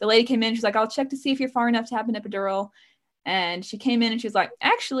the lady came in, she's like, I'll check to see if you're far enough to have an epidural. And she came in, and she was like,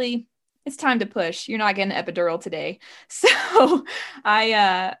 actually, it's time to push. You're not getting an epidural today. So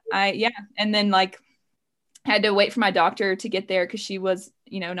I and then like had to wait for my doctor to get there, because she was,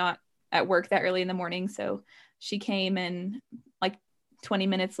 not at work that early in the morning. So she came, and like 20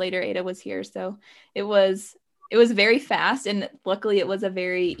 minutes later, Ada was here. So it was very fast, and luckily it was a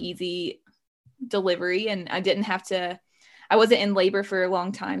very easy delivery, and I wasn't in labor for a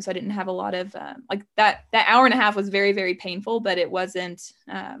long time. So I didn't have a lot of like that hour and a half was very, very painful, but it wasn't,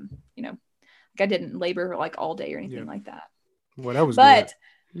 like I didn't labor like all day or anything like that. Well, that was But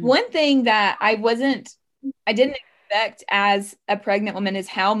good. One thing that I didn't expect as a pregnant woman is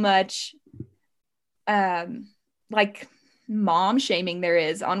how much like mom shaming there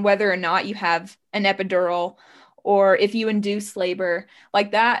is on whether or not you have an epidural or if you induce labor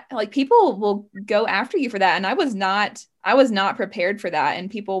like that, like people will go after you for that. And I was not prepared for that. And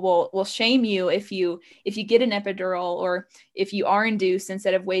people will shame you if you get an epidural or if you are induced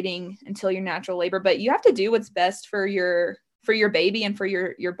instead of waiting until your natural labor. But you have to do what's best for your baby and for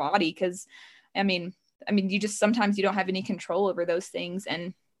your body. Because I mean, you just, sometimes you don't have any control over those things.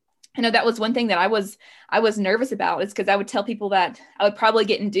 And I know that was one thing that I was nervous about, is because I would tell people that I would probably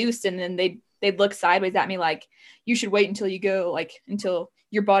get induced, and then they'd look sideways at me like, you should wait until you go, like until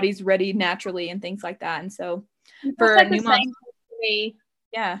your body's ready naturally and things like that. And so for like new moms, for me,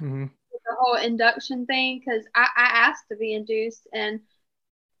 yeah, Mm-hmm. the whole induction thing, because I asked to be induced, and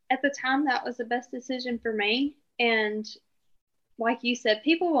at the time that was the best decision for me. And like you said,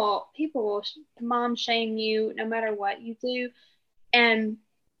 people will mom shame you no matter what you do. And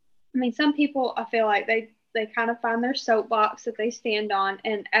I mean, some people, I feel like they kind of find their soapbox that they stand on.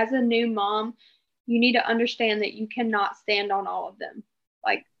 And as a new mom, you need to understand that you cannot stand on all of them.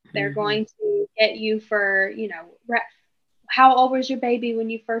 Like, they're going to get you for, how old was your baby when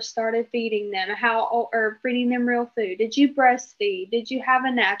you first started feeding them? Or feeding them real food? Did you breastfeed? Did you have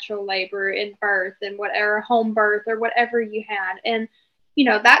a natural labor in birth and whatever, home birth or whatever you had? And,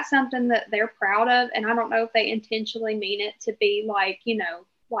 that's something that they're proud of. And I don't know if they intentionally mean it to be like,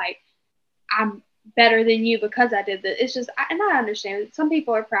 like, I'm better than you because I did this. It's just, and I understand some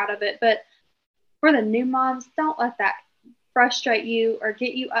people are proud of it, but for the new moms, don't let that frustrate you or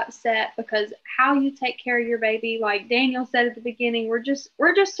get you upset, because how you take care of your baby, like Daniel said at the beginning, we're just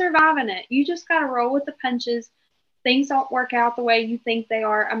surviving it. You just got to roll with the punches. Things don't work out the way you think they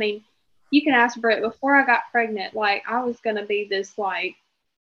are. I mean, you can ask Britt, before I got pregnant, like I was going to be this I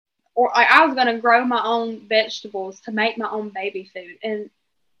was going to grow my own vegetables to make my own baby food. And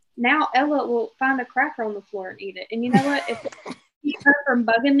now Ella will find a cracker on the floor and eat it. And you know what? If it keeps her from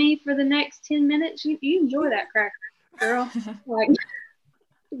bugging me for the next 10 minutes, you enjoy that cracker, girl. Like,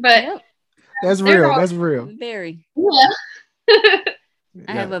 but Yep. That's real. That's real. Very. Yeah.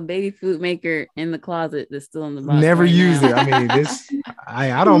 I have a baby food maker in the closet that's still in the box. Never right used now. it. I mean,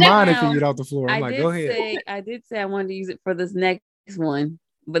 I don't mind if you eat off the floor. I'm like, go ahead. I did say I wanted to use it for this next one,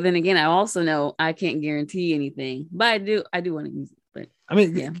 but then again, I also know I can't guarantee anything. But I do want to use it. But I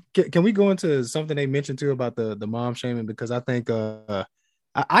mean, yeah. Can we go into something they mentioned too about the mom shaming? Because I think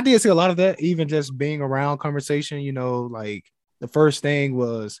I did see a lot of that, even just being around conversation. Like the first thing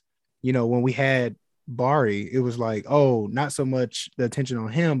was, when we had Bari, it was like, oh, not so much the attention on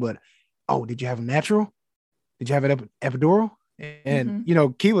him, but oh, did you have a natural? Did you have an epidural? And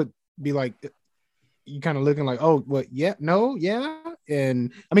Key would be like, you kind of looking like, oh, what? Yeah, no, yeah.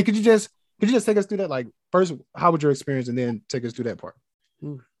 And I mean, could you just take us through that? Like, first, how was your experience, and then take us through that part?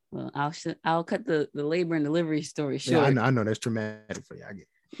 Ooh, well, I'll cut the labor and delivery story short. Yeah, I know that's traumatic for you. I get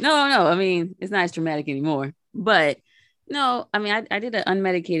it. No. I mean, it's not as traumatic anymore. But no, I mean, I did an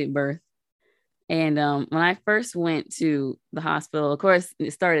unmedicated birth. And when I first went to the hospital, of course,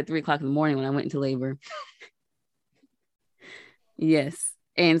 it started at 3:00 in the morning when I went into labor. Yes.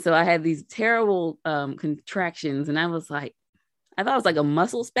 And so I had these terrible contractions, and I thought it was like a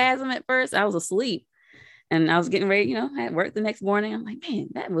muscle spasm at first. I was asleep and I was getting ready, I had work the next morning. I'm like, man,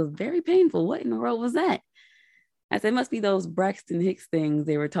 that was very painful. What in the world was that? I said, it must be those Braxton Hicks things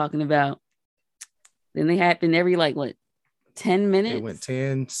they were talking about. Then they happened every 10 minutes. It went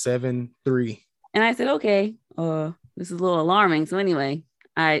 10, 7, 3. And I said, okay, this is a little alarming. So anyway,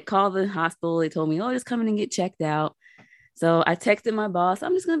 I called the hospital. They told me, just come in and get checked out. So I texted my boss,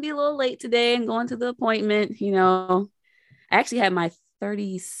 I'm just going to be a little late today and going to the appointment. I actually had my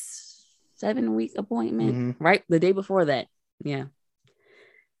 37-week appointment right the day before that. Yeah.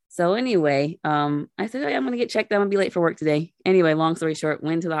 So anyway, I said, I'm going to get checked out. I'm going to be late for work today. Anyway, long story short,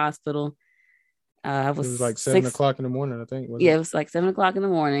 went to the hospital. It was like 7 o'clock in the morning, I think. It was like 7 o'clock in the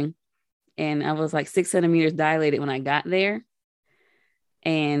morning. And I was like 6 centimeters dilated when I got there.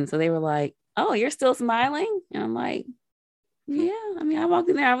 And so they were like, oh, you're still smiling? And I'm like, yeah. I mean, I walked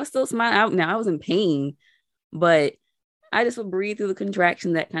in there, I was still smiling. Now I was in pain, but I just would breathe through the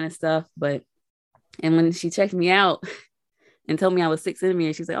contraction, that kind of stuff. And when she checked me out and told me I was 6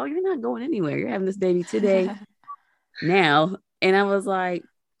 centimeters, she's like, oh, you're not going anywhere. You're having this baby today, now. And I was like,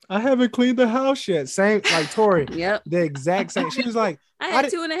 I haven't cleaned the house yet. Same, like Tori. Yep. The exact same. She was like, I had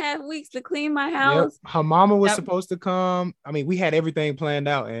 2.5 weeks to clean my house. Yep. Her mama was supposed to come. I mean, we had everything planned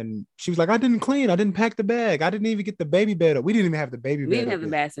out, and she was like, I didn't clean. I didn't pack the bag. I didn't even get the baby bed up. We didn't even have the baby bed. We didn't have the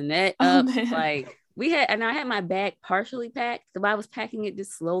bassinet up. We had, and I had my bag partially packed, so I was packing it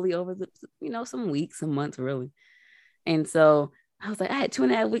just slowly over some weeks, some months, really. And so I was like, I had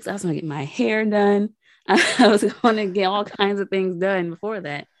 2.5 weeks. I was going to get my hair done. I was going to get all kinds of things done before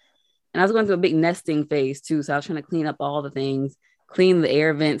that. And I was going through a big nesting phase too. So I was trying to clean up all the things, clean the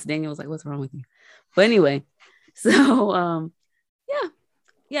air vents. Daniel was like, what's wrong with you? But anyway, so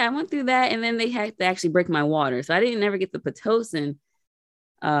yeah, I went through that. And then they had to actually break my water. So I didn't ever get the Pitocin.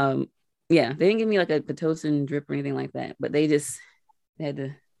 They didn't give me like a Pitocin drip or anything like that, but they had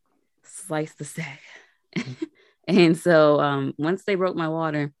to slice the sack. And so once they broke my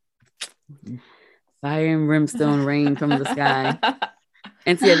water, fire and brimstone rained from the sky.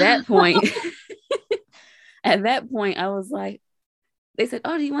 And see, at that point, I was like, they said,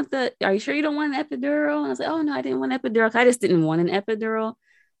 "Oh, are you sure you don't want an epidural?" And I was like, "Oh no, I didn't want an epidural. I just didn't want an epidural."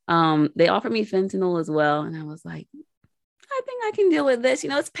 They offered me fentanyl as well. And I was like, I think I can deal with this.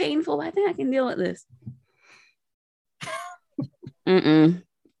 It's painful, but I think I can deal with this.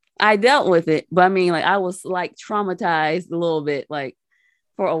 I dealt with it, but I mean, like, I was like traumatized a little bit, like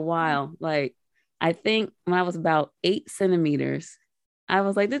for a while. Like, I think when I was about 8 centimeters, I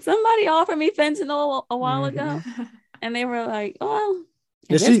was like, did somebody offer me fentanyl a while ago? And they were like, oh,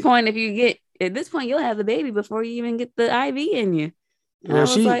 at this point, you'll have the baby before you even get the IV in you. And I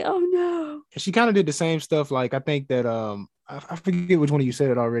was like, oh no. She kind of did the same stuff. Like, I think that, I forget which one of you said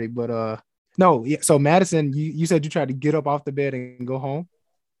it already, but no. Yeah. So Madison, you said you tried to get up off the bed and go home.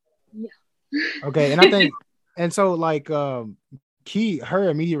 Yeah. Okay. And I think, and so like, her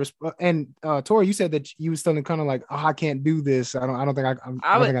immediate response, and Tori, you said that you was still kind of like, oh, I can't do this. I don't think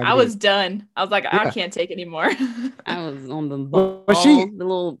I was done. I was like, I can't take anymore. I was on the ball, the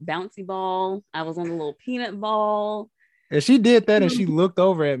little bouncy ball. I was on the little peanut ball. And she did that, and she looked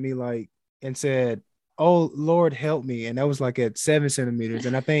over at me like and said, "Oh Lord, help me!" And that was like at 7 centimeters.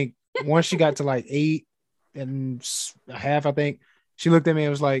 And I think once she got to like 8 and a half, I think she looked at me and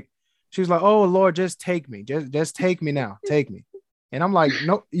was like, "Oh Lord, just take me, just take me now, take me." And I'm like,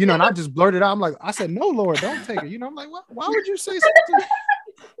 no, and I just blurted out. I said, "No, Lord, don't take her." I'm like, what? Why would you say something?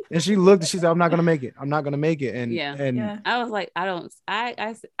 And she looked and she said, I'm not going to make it. I'm not going to make it. And I was like,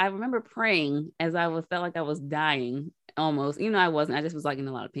 I remember praying as I felt like I was dying almost. I wasn't. I just was like in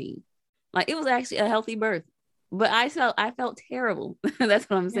a lot of pain. Like, it was actually a healthy birth, but I felt terrible. That's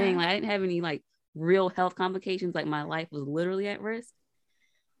what I'm saying. Like, I didn't have any like real health complications. Like, my life was literally at risk.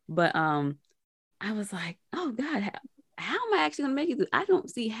 But I was like, oh God, how am I actually going to make it through? I don't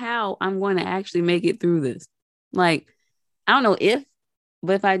see how I'm going to actually make it through this. Like, I don't know if,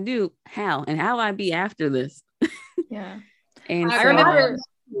 but if I do, how? And how will I be after this? Yeah. And I remember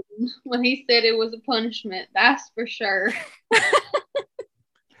when he said it was a punishment. That's for sure.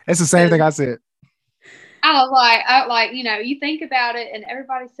 It's the same thing I said. I was like, you think about it and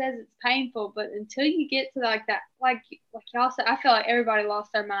everybody says it's painful, but until you get to like that, like y'all said, I feel like everybody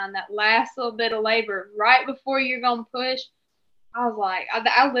lost their mind that last little bit of labor right before you're going to push. I was like,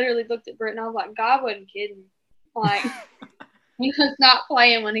 I literally looked at Britt and I was like, God wasn't kidding. Like, he was not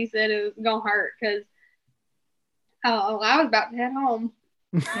playing when he said it was going to hurt, because I was about to head home.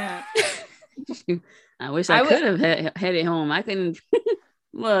 Yeah. I wish I could have headed home. I couldn't.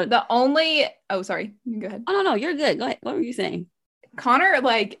 Look, sorry, go ahead. Oh no, you're good. Go ahead. What were you saying? Connor,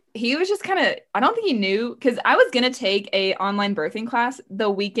 like, he was just kind of, I don't think he knew, because I was going to take a online birthing class the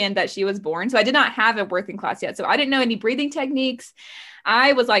weekend that she was born. So I did not have a birthing class yet. So I didn't know any breathing techniques.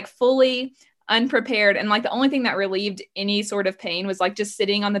 I was like fully unprepared. And like the only thing that relieved any sort of pain was like just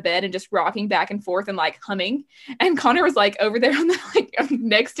sitting on the bed and just rocking back and forth and like humming. And Connor was like over there on the, like,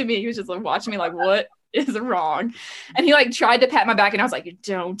 next to me. He was just like watching me like, what is wrong? And he like tried to pat my back and I was like,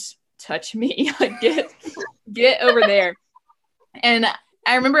 don't touch me. Like, get over there. And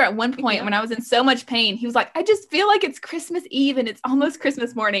I remember at one point when I was in so much pain, he was like, I just feel like it's Christmas Eve and it's almost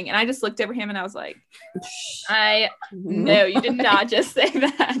Christmas morning. And I just looked over him and I was like, no, you did not just say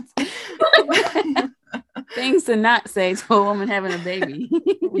that. Things to not say to a woman having a baby.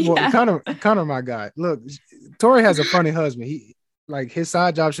 Well, Connor, my guy. Look, Tori has a funny husband. He, like, his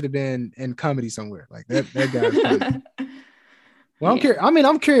side job should have been in comedy somewhere. Like, that guy's funny. Well,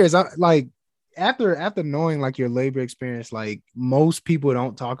 I'm curious. After knowing like your labor experience, like, most people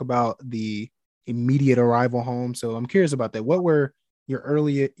don't talk about the immediate arrival home. So I'm curious about that. What were your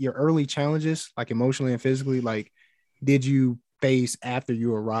early challenges, like emotionally and physically? Like, did you face after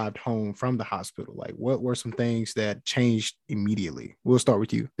you arrived home from the hospital? Like, what were some things that changed immediately? We'll start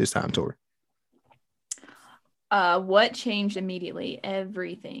with you this time, Tori. What changed immediately?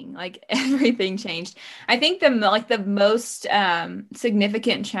 Everything. Like, everything changed. I think the most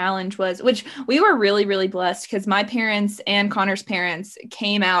significant challenge was, which we were really, really blessed, because my parents and Connor's parents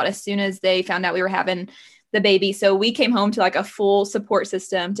came out as soon as they found out we were having the baby. So we came home to like a full support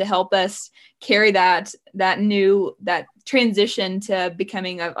system to help us carry that transition to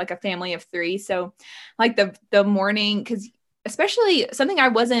becoming a family of 3. So like the morning, because especially something I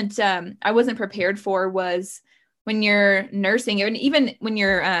wasn't prepared for was when you're nursing, and even when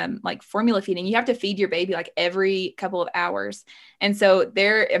you're like formula feeding, you have to feed your baby like every couple of hours. And so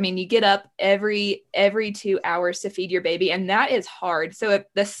you get up every 2 hours to feed your baby, and that is hard. So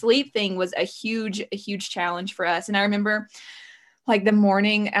the sleep thing was a huge challenge for us. And I remember like the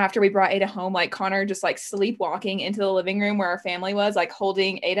morning after we brought Ada home, like Connor just like sleepwalking into the living room where our family was, like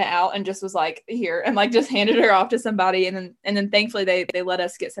holding Ada out, and just was like, here, and like just handed her off to somebody. And then thankfully they let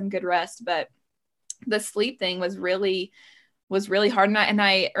us get some good rest. But the sleep thing was really hard. And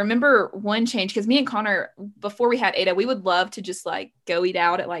I remember one change, because me and Connor, before we had Ada, we would love to just like go eat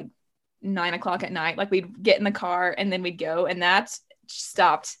out at like 9:00 at night. Like we'd get in the car and then we'd go, and that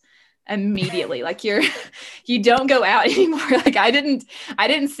stopped immediately. Like you don't go out anymore. Like I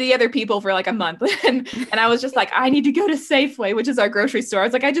didn't see other people for like a month. And I was just like, I need to go to Safeway, which is our grocery store. I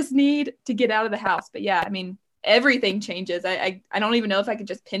was like, I just need to get out of the house. But yeah, I mean, everything changes. I don't even know if I could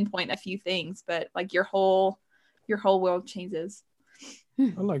just pinpoint a few things, but like your whole world changes.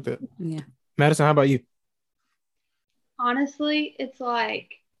 I like that. Yeah. Madison, how about you? Honestly, it's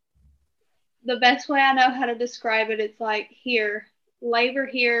like the best way I know how to describe it. It's like labor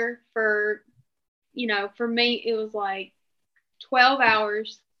here for me, it was like 12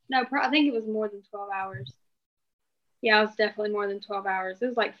 hours. No, I think it was more than 12 hours. Yeah, it was definitely more than 12 hours. It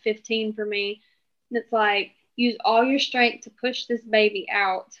was like 15 for me. And it's like, use all your strength to push this baby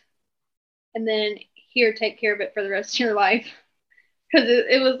out, and then take care of it for the rest of your life. Because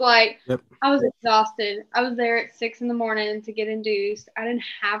it was like, yep. I was exhausted. I was there at 6 a.m. to get induced. I didn't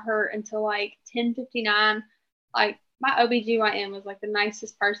have her until like 10:59. Like, my OBGYN was like the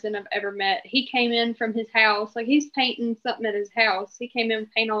nicest person I've ever met. He came in from his house, like he's painting something at his house. He came in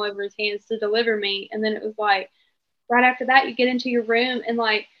with paint all over his hands to deliver me. And then it was like, right after that, you get into your room and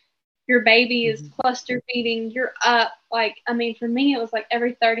like your baby is cluster feeding. You're up. Like, I mean, for me, it was like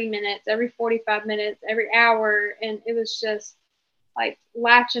every 30 minutes, every 45 minutes, every hour. And it was just like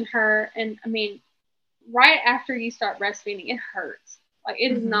latching her. And I mean, right after you start breastfeeding, it hurts. Like,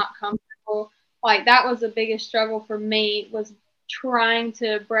 it is not comfortable. Like, that was the biggest struggle for me, was trying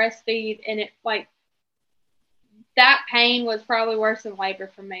to breastfeed. And it, like, that pain was probably worse than labor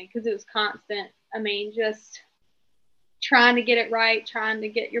for me, because it was constant. I mean, just trying to get it right, trying to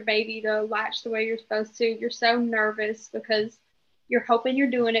get your baby to latch the way you're supposed to. You're so nervous because you're hoping you're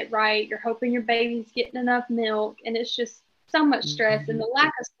doing it right. You're hoping your baby's getting enough milk. And it's just so much stress. And the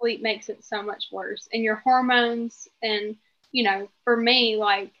lack of sleep makes it so much worse. And your hormones. And, you know, for me,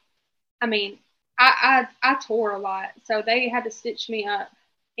 like, I mean, I tore a lot. So they had to stitch me up.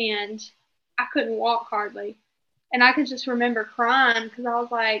 And I couldn't walk hardly. And I could just remember crying, because I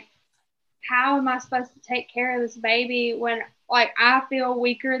was like, how am I supposed to take care of this baby when, like, I feel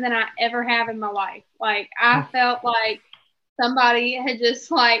weaker than I ever have in my life? Like, I felt like somebody had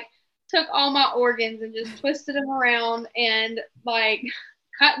just, like, took all my organs and just twisted them around and, like,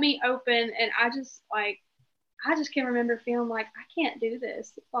 cut me open. And I just can remember feeling like, I can't do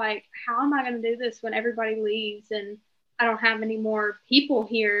this. Like, how am I going to do this when everybody leaves and I don't have any more people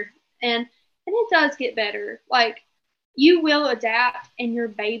here? And it does get better. Like, you will adapt, and your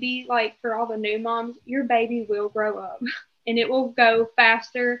baby, like, for all the new moms, your baby will grow up and it will go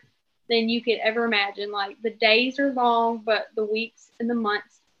faster than you could ever imagine. Like, the days are long, but the weeks and the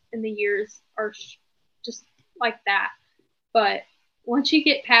months and the years are just like that. But once you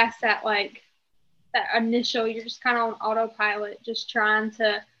get past that, like, that initial, you're just kind of on autopilot, just trying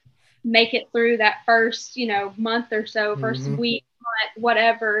to make it through that first, you know, month or so, first week, month,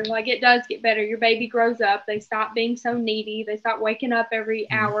 whatever. Like, it does get better. Your baby grows up. They stop being so needy. They stop waking up every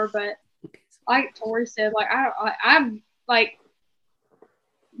hour. But like Tori said, like, I'm like,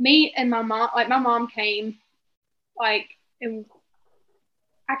 me and my mom, like, my mom came, like, and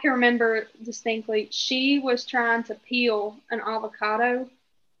I can remember distinctly, she was trying to peel an avocado,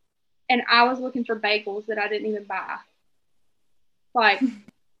 and I was looking for bagels that I didn't even buy. Like,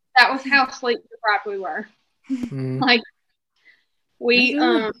 that was how sleep deprived we were. Like, we,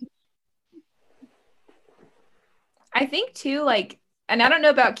 I think too, like, and I don't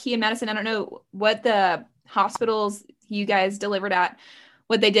know about Key and Madison, I don't know what the hospitals you guys delivered at,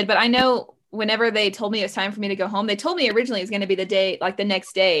 what they did, but I know whenever they told me it was time for me to go home, they told me originally it was going to be the day, like the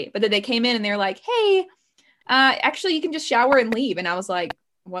next day, but then they came in and they're like, hey, actually you can just shower and leave. And I was like,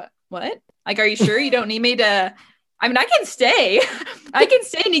 what? Like, are you sure you don't need me to, I mean, I can stay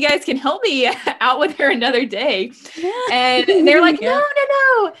and you guys can help me out with her another day. And they're like, no.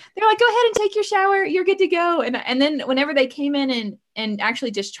 They're like, go ahead and take your shower. You're good to go. And then whenever they came in and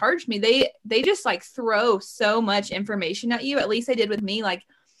actually discharged me, they just like throw so much information at you. At least they did with me. Like,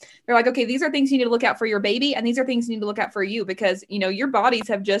 they're like, okay, these are things you need to look out for your baby. And these are things you need to look out for you, because, you know, your bodies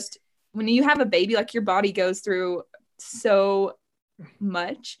have just, when you have a baby, like your body goes through so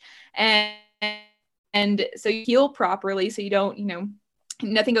much, and so you heal properly, so you don't, you know,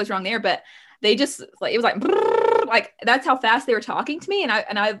 nothing goes wrong there. But they just like, it was like that's how fast they were talking to me, and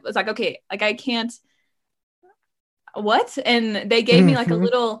I was like, okay, like I can't, what? And they gave me like a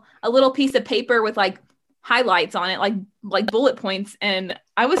little piece of paper with like highlights on it, like bullet points, and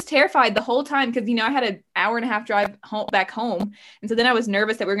I was terrified the whole time, because, you know, I had an hour and a half drive back home, and so then I was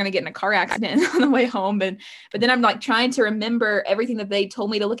nervous that we were going to get in a car accident on the way home, but then I'm like trying to remember everything that they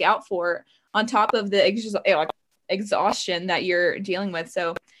told me to look out for, on top of the exhaustion that you're dealing with.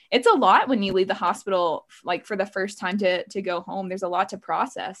 So it's a lot when you leave the hospital, like for the first time to go home. There's a lot to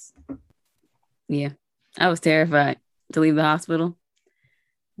process. Yeah, I was terrified to leave the hospital,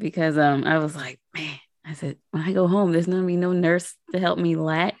 because I was like, man, I said, when I go home, there's going to be no nurse to help me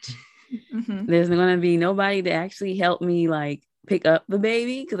latch. Mm-hmm. There's going to be nobody to actually help me like pick up the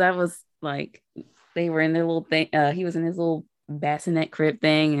baby. Cause I was like, they were in their little thing. He was in his little bassinet crib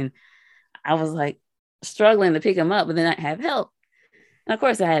thing. And I was like struggling to pick him up, but then I have help. And of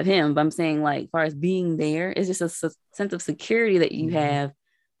course I have him, but I'm saying, like, as far as being there, it's just a sense of security that you have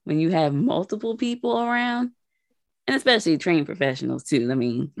when you have multiple people around, and especially trained professionals too. I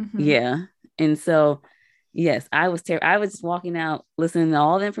mean, yeah. And so, yes, I was I was just walking out, listening to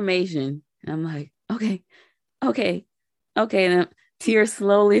all the information, and I'm like, okay. And then tears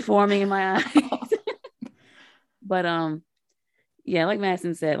slowly forming in my eyes. But yeah, like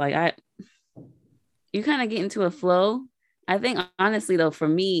Madison said, like you kind of get into a flow. I think honestly though, for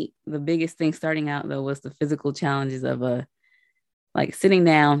me, the biggest thing starting out though was the physical challenges of like sitting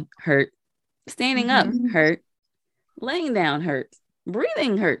down hurt, standing up hurt, laying down hurts,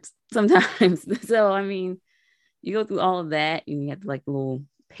 breathing hurts sometimes. So I mean, you go through all of that, and you have like the little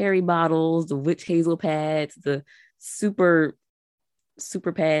Perry bottles, the witch hazel pads, the super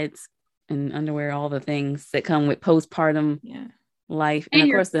pads and underwear, all the things that come with postpartum life, and of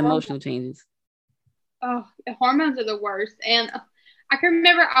course the emotional changes. Oh, the hormones are the worst. And I can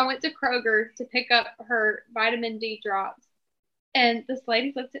remember I went to Kroger to pick up her vitamin D drops, and this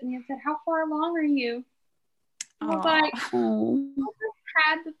lady looked at me and said, "How far along are you?" I was like, "I just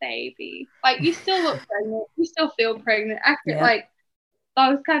had the baby." Like, you still look pregnant. You still feel pregnant after like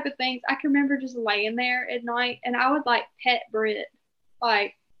those type of things. I can remember just laying there at night, and I would like pet Britt,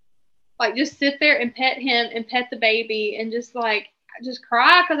 like just sit there and pet him and pet the baby, and just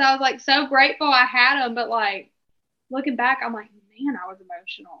cry, because I was like so grateful I had him. But like looking back, I'm like, man, I was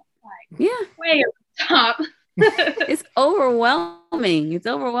emotional. Like, way over the top. It's overwhelming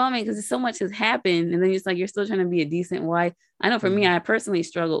because so much has happened, and then it's like you're still trying to be a decent wife. I know for me, I personally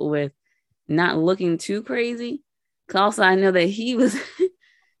struggled with not looking too crazy, because also I know that he was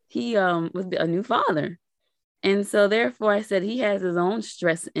a new father, and so therefore I said he has his own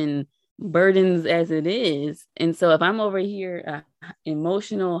stress and burdens as it is. And so if I'm over here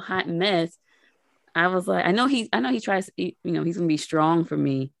emotional hot mess, I was like, I know he tries, you know, he's gonna be strong for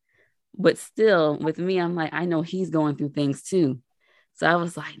me. But still, with me, I'm like, I know he's going through things too. So I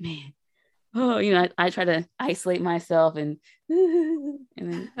was like, man, you know, I try to isolate myself and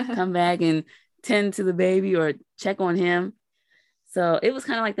then come back and tend to the baby or check on him. So it was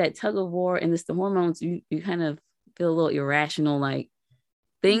kind of like that tug of war. And it's the hormones, you kind of feel a little irrational, like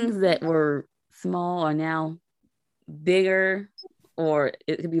things that were small are now bigger, or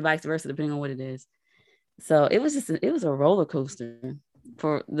it could be vice versa, depending on what it is. So it was a roller coaster.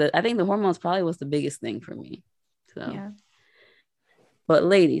 I think the hormones probably was the biggest thing for me. So, But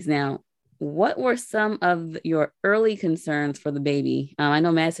ladies, now, what were some of your early concerns for the baby? I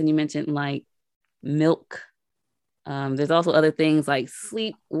know, Madison, you mentioned like milk. There's also other things like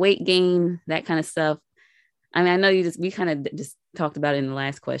sleep, weight gain, that kind of stuff. I mean, I know we kind of just talked about it in the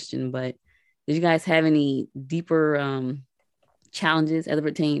last question, but did you guys have any deeper challenges as it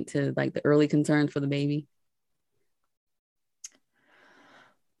pertained to like the early concerns for the baby?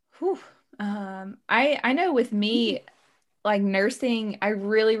 I know with me, like nursing, I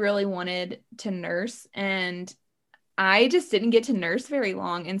really, really wanted to nurse, and I just didn't get to nurse very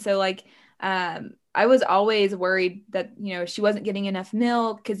long. And so like, I was always worried that, you know, she wasn't getting enough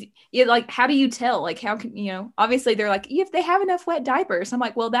milk, because like, how do you tell? Like, how can, you know, obviously they're like, if they have enough wet diapers. I'm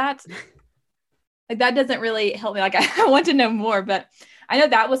like, well, that's like, that doesn't really help me. Like, I want to know more, but I know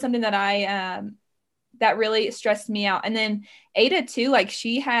that was something that that really stressed me out. And then Ada too, like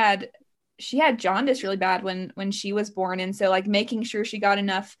she had jaundice really bad when she was born. And so like making sure she got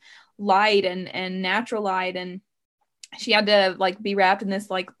enough light and natural light, and she had to like be wrapped in this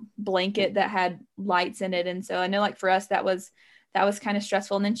like blanket that had lights in it. And so I know like for us, that was that was kind of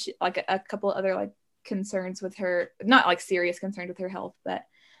stressful. And then she, like a couple other like concerns with her, not like serious concerns with her health, but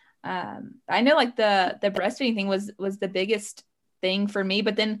I know like the breastfeeding thing was the biggest thing for me.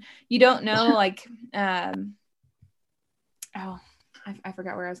 But then you don't know like I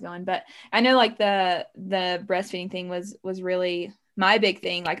forgot where I was going, but I know like the breastfeeding thing was really my big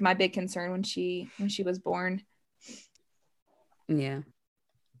thing, like my big concern when she was born. Yeah.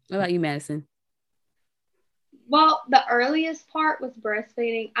 What about you, Madison? Well, the earliest part was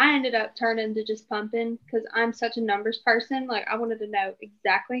breastfeeding. I ended up turning to just pumping because I'm such a numbers person. Like, I wanted to know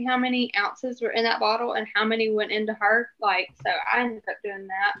exactly how many ounces were in that bottle and how many went into her. Like, so I ended up doing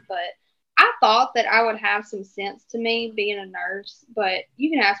that. But I thought that I would have some sense to me being a nurse. But you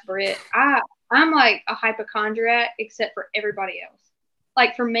can ask Britt. I'm like a hypochondriac except for everybody else.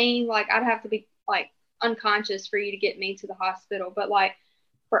 Like, for me, like, I'd have to be, like, unconscious for you to get me to the hospital. But, like,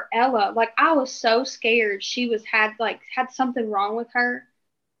 for Ella, like I was so scared she had something wrong with her,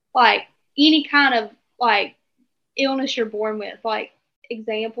 like any kind of like illness you're born with. Like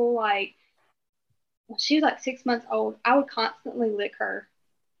example, like when she was like 6 months old, I would constantly lick her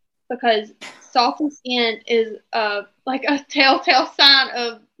because salty skin is like a telltale sign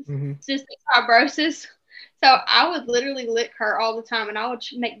of cystic fibrosis. So I would literally lick her all the time, and I would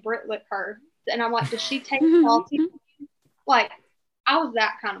make Britt lick her. And I'm like, does she take salty? Like, I was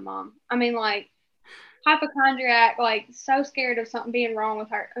that kind of mom. I mean, like, hypochondriac, like, so scared of something being wrong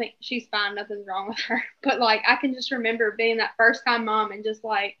with her. I mean, she's fine. Nothing's wrong with her. But, like, I can just remember being that first-time mom and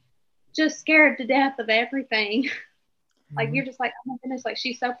just scared to death of everything. Like, you're just like, oh, my goodness, like,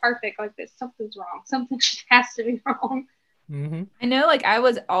 she's so perfect. Like, something's wrong. Something has to be wrong. I know, like, I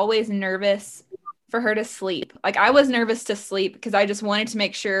was always nervous for her to sleep. Like I was nervous to sleep because I just wanted to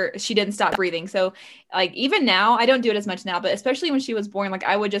make sure she didn't stop breathing. So like even now, I don't do it as much now, but especially when she was born, like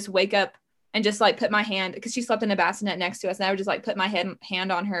I would just wake up and just like put my hand, because she slept in a bassinet next to us, and I would just like put my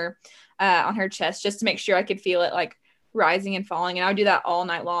hand on her chest just to make sure I could feel it like rising and falling. And I would do that all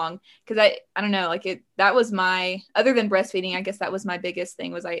night long because I don't know, like that was my, other than breastfeeding, I guess that was my biggest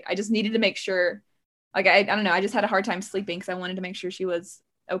thing, was I just needed to make sure, like I don't know, I just had a hard time sleeping because I wanted to make sure she was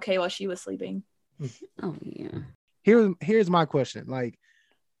okay while she was sleeping. Oh yeah. Here's my question. Like,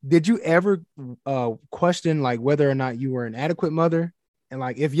 did you ever question like whether or not you were an adequate mother? And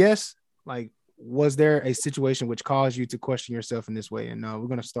like, if yes, like, was there a situation which caused you to question yourself in this way? And we're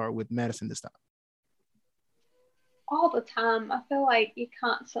going to start with Madison this time. All the time. I feel like you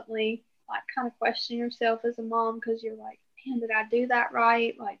constantly like kind of question yourself as a mom because you're like, man, did I do that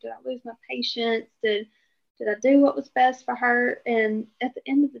right? Like, did I lose my patience? Did I do what was best for her? And at the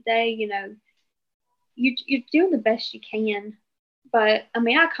end of the day, you know, you're doing the best you can. But I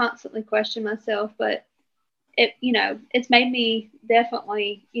mean, I constantly question myself, but it's made me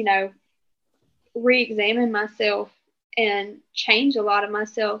definitely, re-examine myself and change a lot of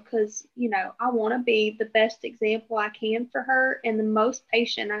myself because, I want to be the best example I can for her and the most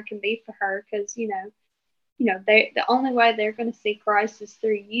patient I can be for her because, the only way they're going to see Christ is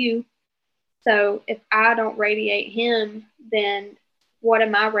through you. So if I don't radiate him, then what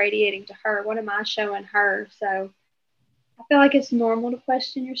am I radiating to her? What am I showing her? So I feel like it's normal to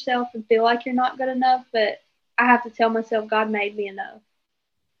question yourself and feel like you're not good enough, but I have to tell myself God made me enough.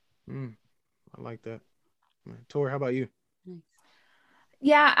 I like that. Tori, how about you?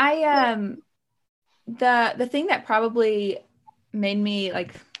 Yeah, I the thing that probably made me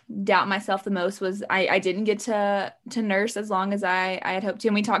like doubt myself the most was I didn't get to nurse as long as I had hoped to.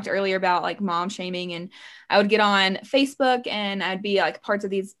 And we talked earlier about like mom shaming, and I would get on Facebook and I'd be like parts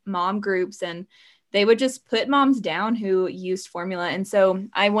of these mom groups, and they would just put moms down who used formula. And so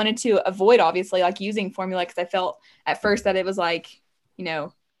I wanted to avoid obviously like using formula because I felt at first that it was like,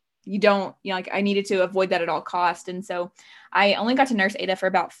 like I needed to avoid that at all cost. And so I only got to nurse Ada for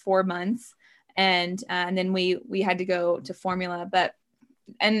about 4 months. And then we had to go to formula,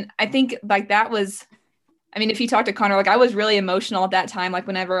 and I think like that was, I mean, if you talk to Connor, like I was really emotional at that time, like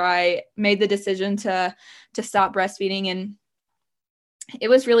whenever I made the decision to stop breastfeeding, and it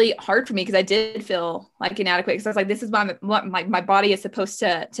was really hard for me because I did feel like inadequate because I was like, this is what my body is supposed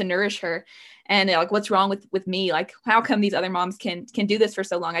to nourish her. And like, what's wrong with me? Like, how come these other moms can do this for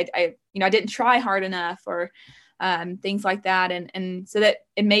so long? I didn't try hard enough or things like that. And so that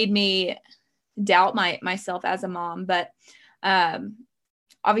it made me doubt myself as a mom. But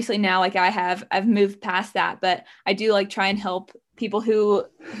obviously now, like I've moved past that, but I do like try and help people who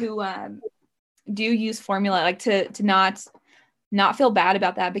do use formula, like to not feel bad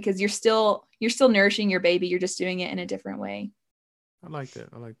about that, because you're still nourishing your baby. You're just doing it in a different way. I like that.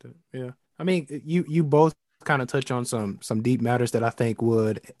 Yeah. I mean, you both kind of touch on some deep matters that I think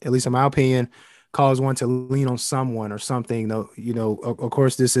would, at least in my opinion, cause one to lean on someone or something. Though, of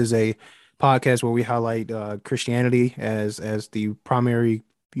course, this is a podcast where we highlight Christianity as the primary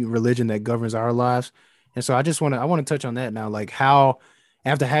religion that governs our lives. And so I want to touch on that now. Like, how,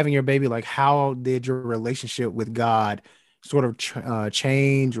 after having your baby, like, how did your relationship with God sort of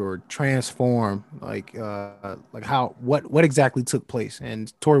change or transform? Like how, what exactly took place?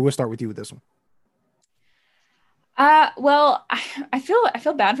 And Tori, we'll start with you with this one. Well, I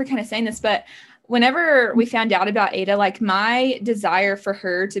feel bad for kind of saying this, but whenever we found out about Ada, like, my desire for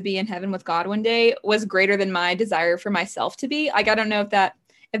her to be in heaven with God one day was greater than my desire for myself to be. Like, I don't know if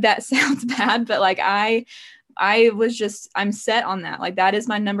that sounds bad, but like, I'm set on that. Like, that is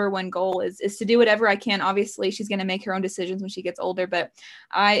my number one goal is to do whatever I can. Obviously she's going to make her own decisions when she gets older, but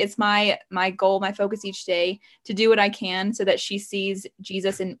it's my goal, my focus each day to do what I can so that she sees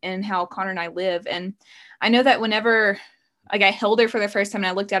Jesus and how Connor and I live. And I know that whenever, like, I held her for the first time and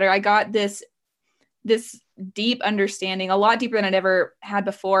I looked at her, I got this deep understanding, a lot deeper than I'd ever had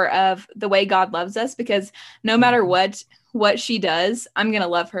before, of the way God loves us, because no matter what she does, I'm going to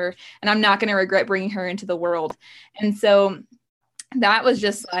love her and I'm not going to regret bringing her into the world. And so that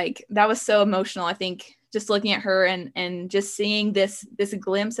was so emotional. I think just looking at her and just seeing this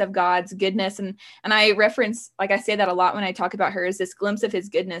glimpse of God's goodness. And I reference, like, I say that a lot when I talk about her, is this glimpse of his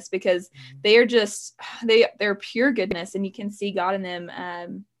goodness, because they are just, they're pure goodness, and you can see God in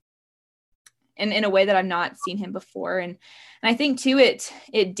them, in a way that I've not seen him before. And I think too,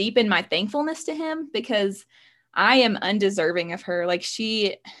 it deepened my thankfulness to him, because I am undeserving of her. Like,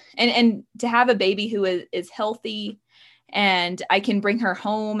 she, and to have a baby who is healthy, and I can bring her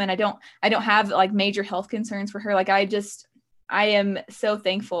home, and I don't have like major health concerns for her. Like, I am so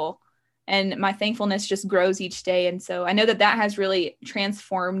thankful, and my thankfulness just grows each day. And so I know that has really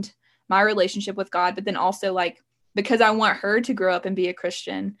transformed my relationship with God. But then also, like, because I want her to grow up and be a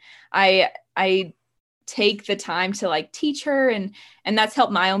Christian, I take the time to like teach her, and that's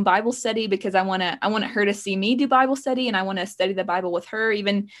helped my own Bible study, because I want her to see me do Bible study, and I want to study the Bible with her.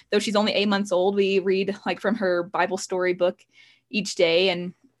 Even though she's only 8 months old, we read like from her Bible story book each day,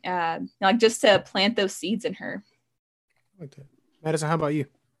 and like, just to plant those seeds in her. Okay. Madison, how about you?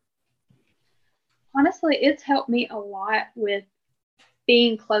 Honestly, it's helped me a lot with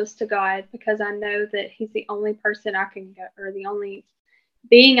being close to God, because I know that he's the only person I can go, or the only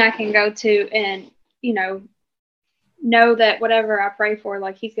being I can go to, and know that whatever I pray for,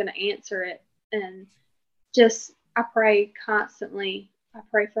 like, he's going to answer it. And just, I pray constantly. I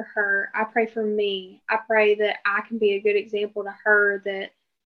pray for her. I pray for me. I pray that I can be a good example to her, that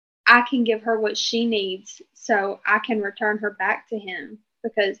I can give her what she needs so I can return her back to him,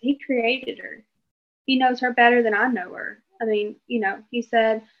 because he created her. He knows her better than I know her. I mean, he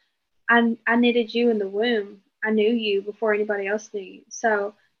said, I knitted you in the womb. I knew you before anybody else knew you.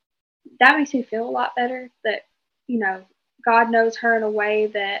 So that makes me feel a lot better, that, God knows her in a way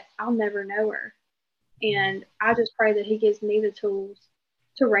that I'll never know her. And I just pray that he gives me the tools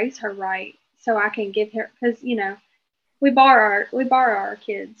to raise her right, so I can give her, because, we borrow our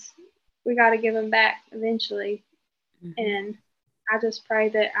kids. We got to give them back eventually. Mm-hmm. And I just pray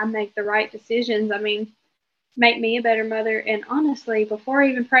that I make the right decisions. I mean, make me a better mother. And honestly, before I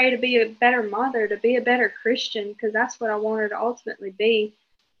even pray to be a better mother, to be a better Christian, because that's what I want her to ultimately be.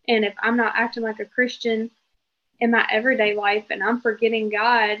 And if I'm not acting like a Christian in my everyday life, and I'm forgetting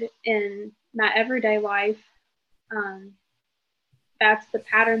God in my everyday life, that's the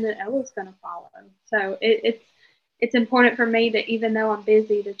pattern that Ella's going to follow. So it's important for me to, even though I'm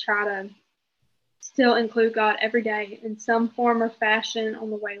busy, to try to still include God every day in some form or fashion, on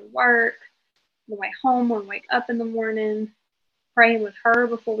the way to work, on the way home, when we wake up in the morning, praying with her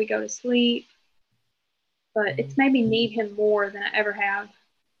before we go to sleep. But it's made me need him more than I ever have.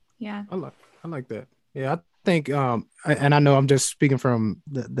 Yeah. I like that. Yeah, I think, and I know I'm just speaking from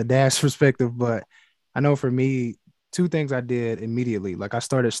the dad's perspective, but I know for me, two things I did immediately. Like, I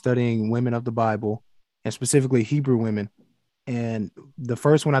started studying women of the Bible, and specifically Hebrew women. And the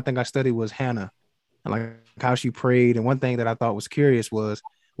first one I think I studied was Hannah, and like how she prayed. And one thing that I thought was curious was,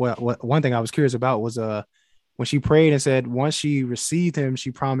 one thing I was curious about was when she prayed and said once she received him, she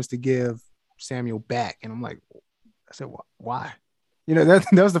promised to give Samuel back. And I'm like, I said, why? That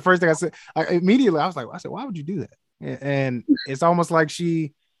was the first thing I said. Immediately, I was like, why would you do that? And it's almost like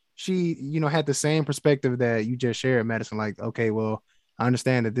she had the same perspective that you just shared, Madison. Like, okay, well, I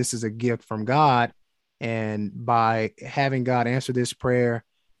understand that this is a gift from God, and by having God answer this prayer,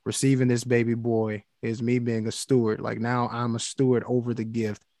 receiving this baby boy, is me being a steward. Like, now I'm a steward over the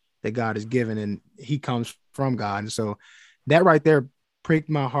gift that God has given, and he comes from God. And so that right there pricked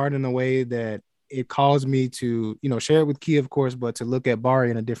my heart in a way that it caused me to, share it with Kia, of course, but to look at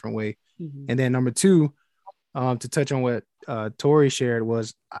Bari in a different way. Mhm. And then number two, to touch on what Tori shared,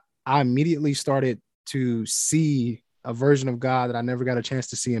 was I immediately started to see a version of God that I never got a chance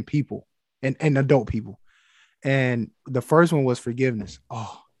to see in people and adult people. And the first one was forgiveness.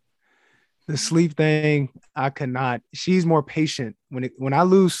 Oh, the sleep thing, I cannot. She's more patient. When I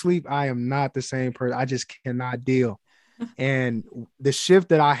lose sleep, I am not the same person. I just cannot deal. And the shift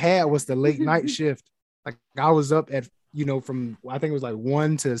that I had was the late night shift. Like I was up at, from I think it was like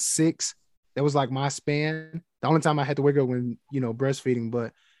 1 to 6. That was like my span. The only time I had to wake up when, breastfeeding,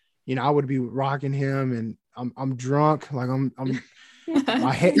 but I would be rocking him and I'm drunk. Like I'm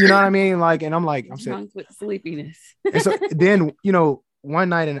my head, you know what I mean? Like, and I'm drunk with sleepiness. And so then, one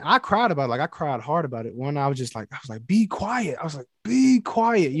night, and I cried about it. Like I cried hard about it. One night I was like, be quiet. I was like, be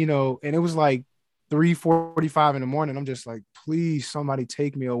quiet, and it was like 3:45 in the morning. I'm just like, please, somebody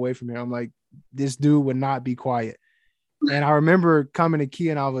take me away from here. I'm like, this dude would not be quiet. And I remember coming to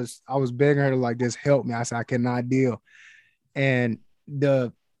Kia and I was begging her to like, just help me. I said, I cannot deal. And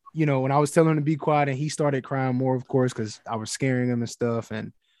when I was telling him to be quiet and he started crying more, of course, because I was scaring him and stuff.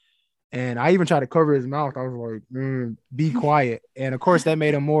 And I even tried to cover his mouth. I was like, be quiet. And of course that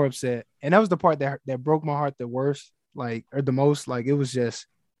made him more upset. And that was the part that broke my heart the worst, like, or the most. Like, it was just,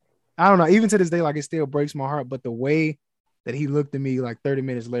 I don't know, even to this day, like, it still breaks my heart. But the way that he looked at me like 30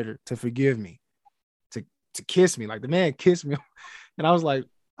 minutes later to forgive me, to kiss me, like the man kissed me. And I was like,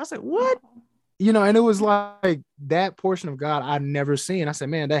 what? And it was like that portion of God I'd never seen. I said,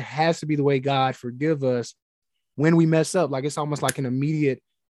 man, that has to be the way God forgive us when we mess up. Like, it's almost like an immediate,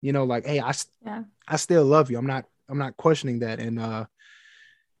 like, hey, I still love you. I'm not questioning that. And I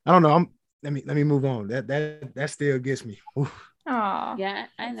don't know. Let me move on. That still gets me. Oof. Aw. Yeah,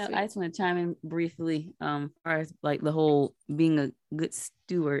 I know. I just want to chime in briefly. As far as like the whole being a good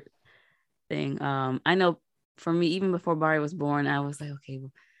steward thing. I know for me, even before Bari was born, I was like, okay,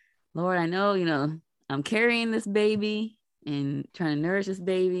 Lord, I know, I'm carrying this baby and trying to nourish this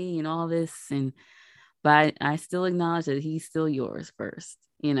baby and all this, but I still acknowledge that he's still yours first,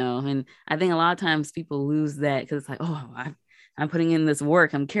 and I think a lot of times people lose that because it's like, oh, I'm putting in this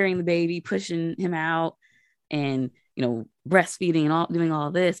work, I'm carrying the baby, pushing him out, and breastfeeding and doing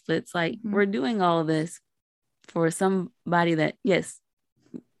all this, but it's like we're doing all this for somebody that, yes,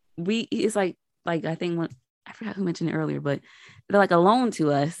 it's like I think I forgot who mentioned it earlier, but they're like a loan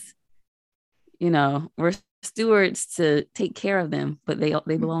to us. We're stewards to take care of them, but they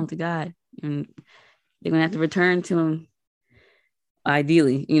belong to God, and they're gonna have to return to him.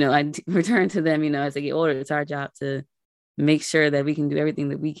 Ideally, I return to them. As they get older, it's our job to make sure that we can do everything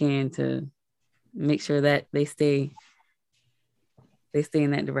that we can to make sure that they stay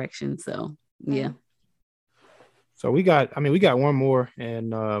in that direction. So yeah. So we got one more,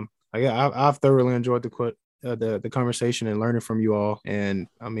 and I've thoroughly enjoyed the conversation and learning from you all. And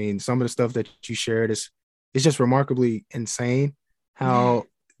I mean, some of the stuff that you shared it's just remarkably insane how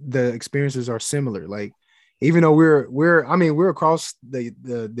the experiences are similar. Like, even though we're across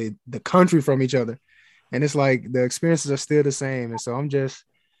the country from each other, and it's like the experiences are still the same. And so I'm just,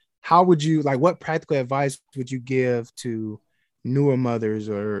 how would you, like, what practical advice would you give to newer mothers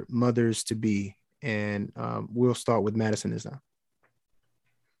or mothers to be? And we'll start with Madison this time.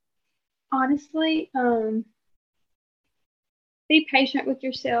 Honestly, be patient with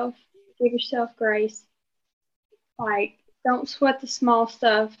yourself. Give yourself grace. Like, don't sweat the small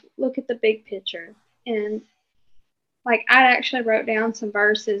stuff. Look at the big picture. And like, I actually wrote down some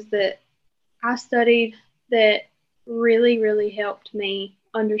verses that I studied that really, really helped me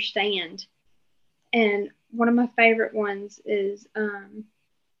understand. And one of my favorite ones is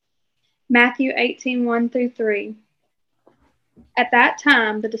Matthew 18:1-3. At that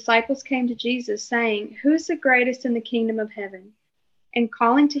time, the disciples came to Jesus, saying, "Who is the greatest in the kingdom of heaven?" And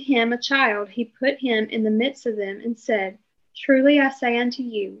calling to him a child, he put him in the midst of them and said, "Truly I say unto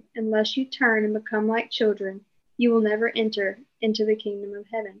you, unless you turn and become like children, you will never enter into the kingdom of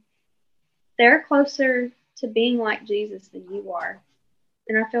heaven." They're closer to being like Jesus than you are.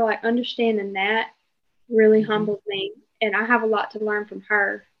 And I feel like understanding that really humbled me. And I have a lot to learn from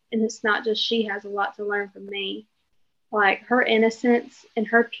her. And it's not just she has a lot to learn from me. Like, her innocence and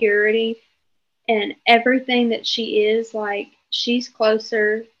her purity and everything that she is, like, she's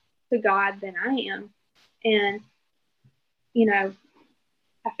closer to God than I am. And, I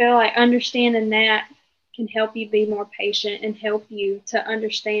feel like understanding that can help you be more patient and help you to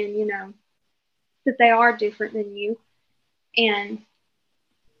understand, that they are different than you. And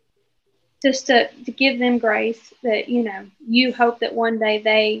just to give them grace that, you hope that one day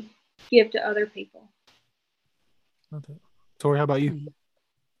they give to other people. Okay. Tori, how about you?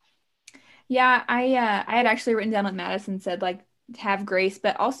 Yeah, I had actually written down what Madison said, like have grace,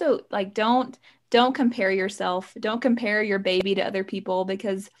 but also like don't compare yourself. Don't compare your baby to other people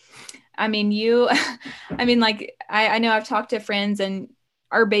because I mean you I mean like I know I've talked to friends and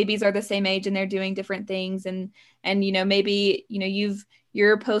our babies are the same age and they're doing different things and you know maybe you know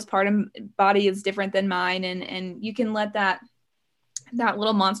your postpartum body is different than mine and you can let that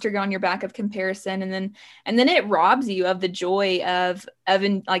little monster go on your back of comparison and then it robs you of the joy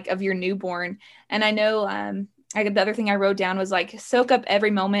of your newborn. And I know the other thing I wrote down was like soak up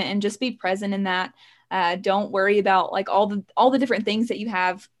every moment and just be present in that. Don't worry about like all the different things that you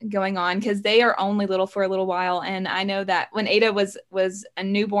have going on because they are only little for a little while. And I know that when Ada was a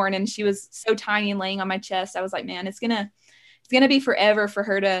newborn and she was so tiny and laying on my chest, I was like, man, it's gonna be forever for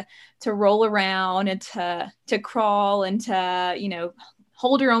her to roll around and to crawl and to, you know,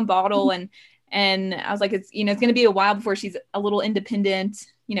 hold her own bottle. And I was like, it's going to be a while before she's a little independent,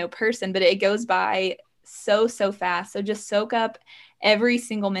 you know, person, but it goes by so fast. So just soak up every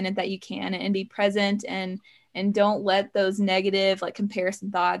single minute that you can and be present and don't let those negative like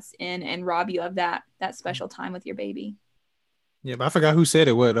comparison thoughts in and rob you of that special time with your baby. Yeah, but I forgot who said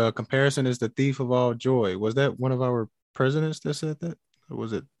it. What comparison is the thief of all joy? Was that one of our presidents that said that, or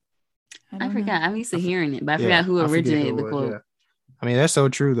was it? I forgot. I'm used to hearing it, but I forgot who originated the quote. Yeah. I mean, that's so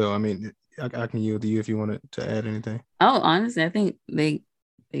true, though. I mean, I can yield to you if you wanted to add anything. Oh, honestly, I think they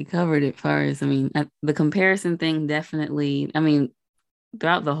covered it first. I mean, the comparison thing definitely. I mean,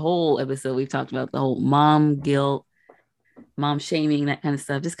 throughout the whole episode, we've talked about the whole mom guilt, mom shaming, that kind of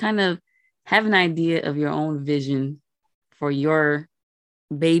stuff. Just kind of have an idea of your own vision for your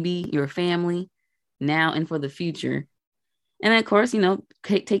baby, your family, now and for the future. And of course, you know,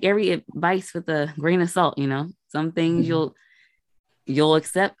 take every advice with a grain of salt. You know, some things you'll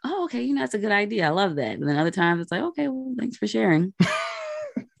accept. Oh, okay, you know, that's a good idea. I love that. And then other times it's like, okay, well, thanks for sharing.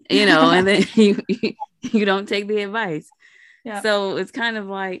 You know, and then you don't take the advice. Yeah. So it's kind of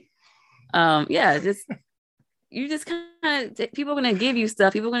like, you just kind of people are going to give you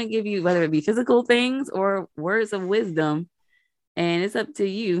stuff. People are going to give you whether it be physical things or words of wisdom, and it's up to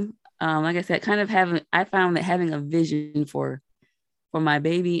you. Like I said, I found that having a vision for my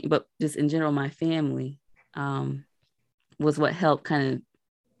baby, but just in general, my family, was what helped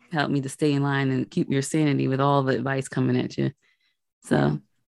me to stay in line and keep your sanity with all the advice coming at you. So,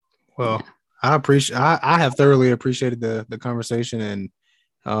 well, yeah. I have thoroughly appreciated the conversation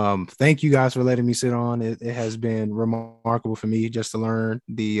and thank you guys for letting me sit on. It has been remarkable for me just to learn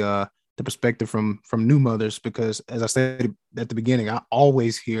the perspective from new mothers, because as I said at the beginning, I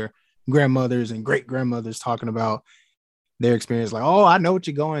always hear grandmothers and great grandmothers talking about their experience, like, oh, I know what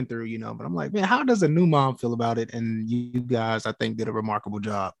you're going through, you know, but I'm like, man, how does a new mom feel about it? And you guys, I think, did a remarkable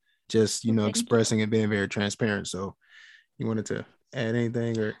job just, you know, expressing and being very transparent. So you wanted to add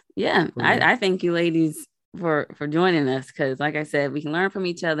anything? Or yeah, I thank you ladies for joining us, because like I said, we can learn from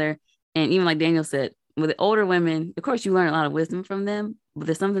each other. And even like Daniel said, with the older women, of course you learn a lot of wisdom from them, but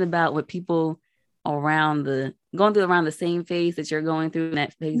there's something about what people going through around the same phase that you're going through in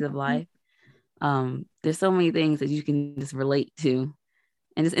that phase of life. There's so many things that you can just relate to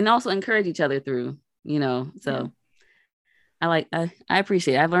and also encourage each other through, you know. So I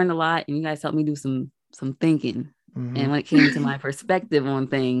appreciate it. I've learned a lot, and you guys helped me do some thinking. Mm-hmm. And when it came to my perspective on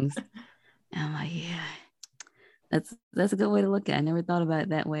things, I'm like, yeah, that's a good way to look at it. I never thought about it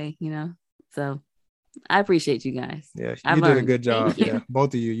that way, you know. So I appreciate you guys. Yeah, you did a good job. Yeah,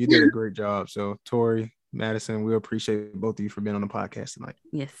 both of you did a great job. So Tori, Madison, we appreciate both of you for being on the podcast tonight.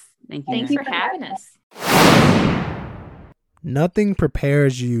 Yes, thank you. Thanks for having us. Nothing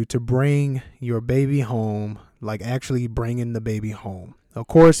prepares you to bring your baby home like actually bringing the baby home. Of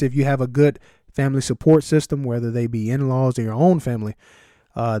course, if you have a good family support system, whether they be in-laws or your own family,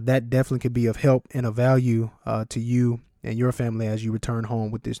 that definitely could be of help and of value to you and your family as you return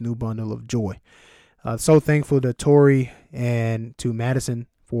home with this new bundle of joy. So thankful to Tori and to Madison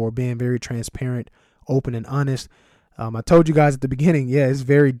for being very transparent, open, and honest. I told you guys at the beginning, it's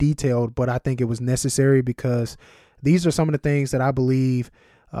very detailed, but I think it was necessary because these are some of the things that I believe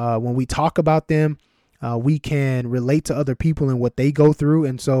when we talk about them, we can relate to other people and what they go through.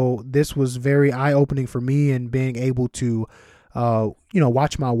 And so this was very eye-opening for me, and being able to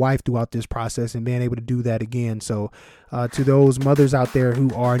watch my wife throughout this process and being able to do that again. So to those mothers out there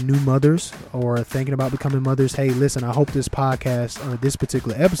who are new mothers or thinking about becoming mothers, hey, listen, I hope this podcast or this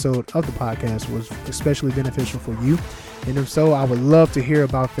particular episode of the podcast was especially beneficial for you. And if so, I would love to hear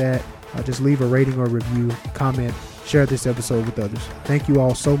about that. Just leave a rating or review, comment, share this episode with others. Thank you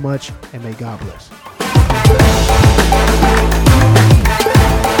all so much, and may God bless.